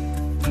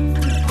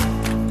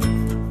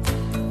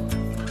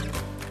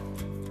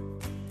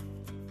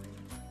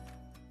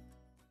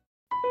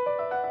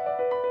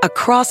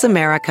 Across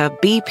America,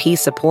 BP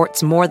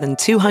supports more than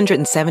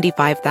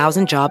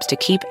 275,000 jobs to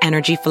keep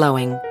energy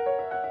flowing.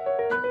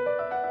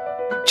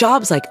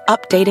 Jobs like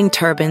updating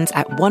turbines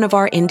at one of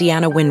our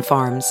Indiana wind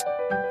farms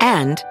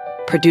and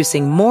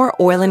producing more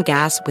oil and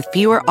gas with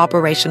fewer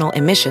operational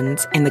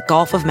emissions in the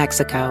Gulf of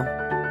Mexico.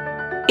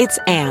 It's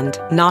and,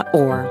 not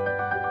or.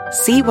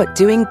 See what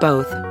doing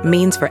both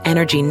means for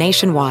energy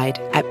nationwide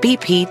at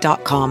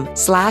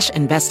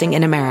bp.com/investing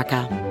in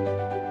America.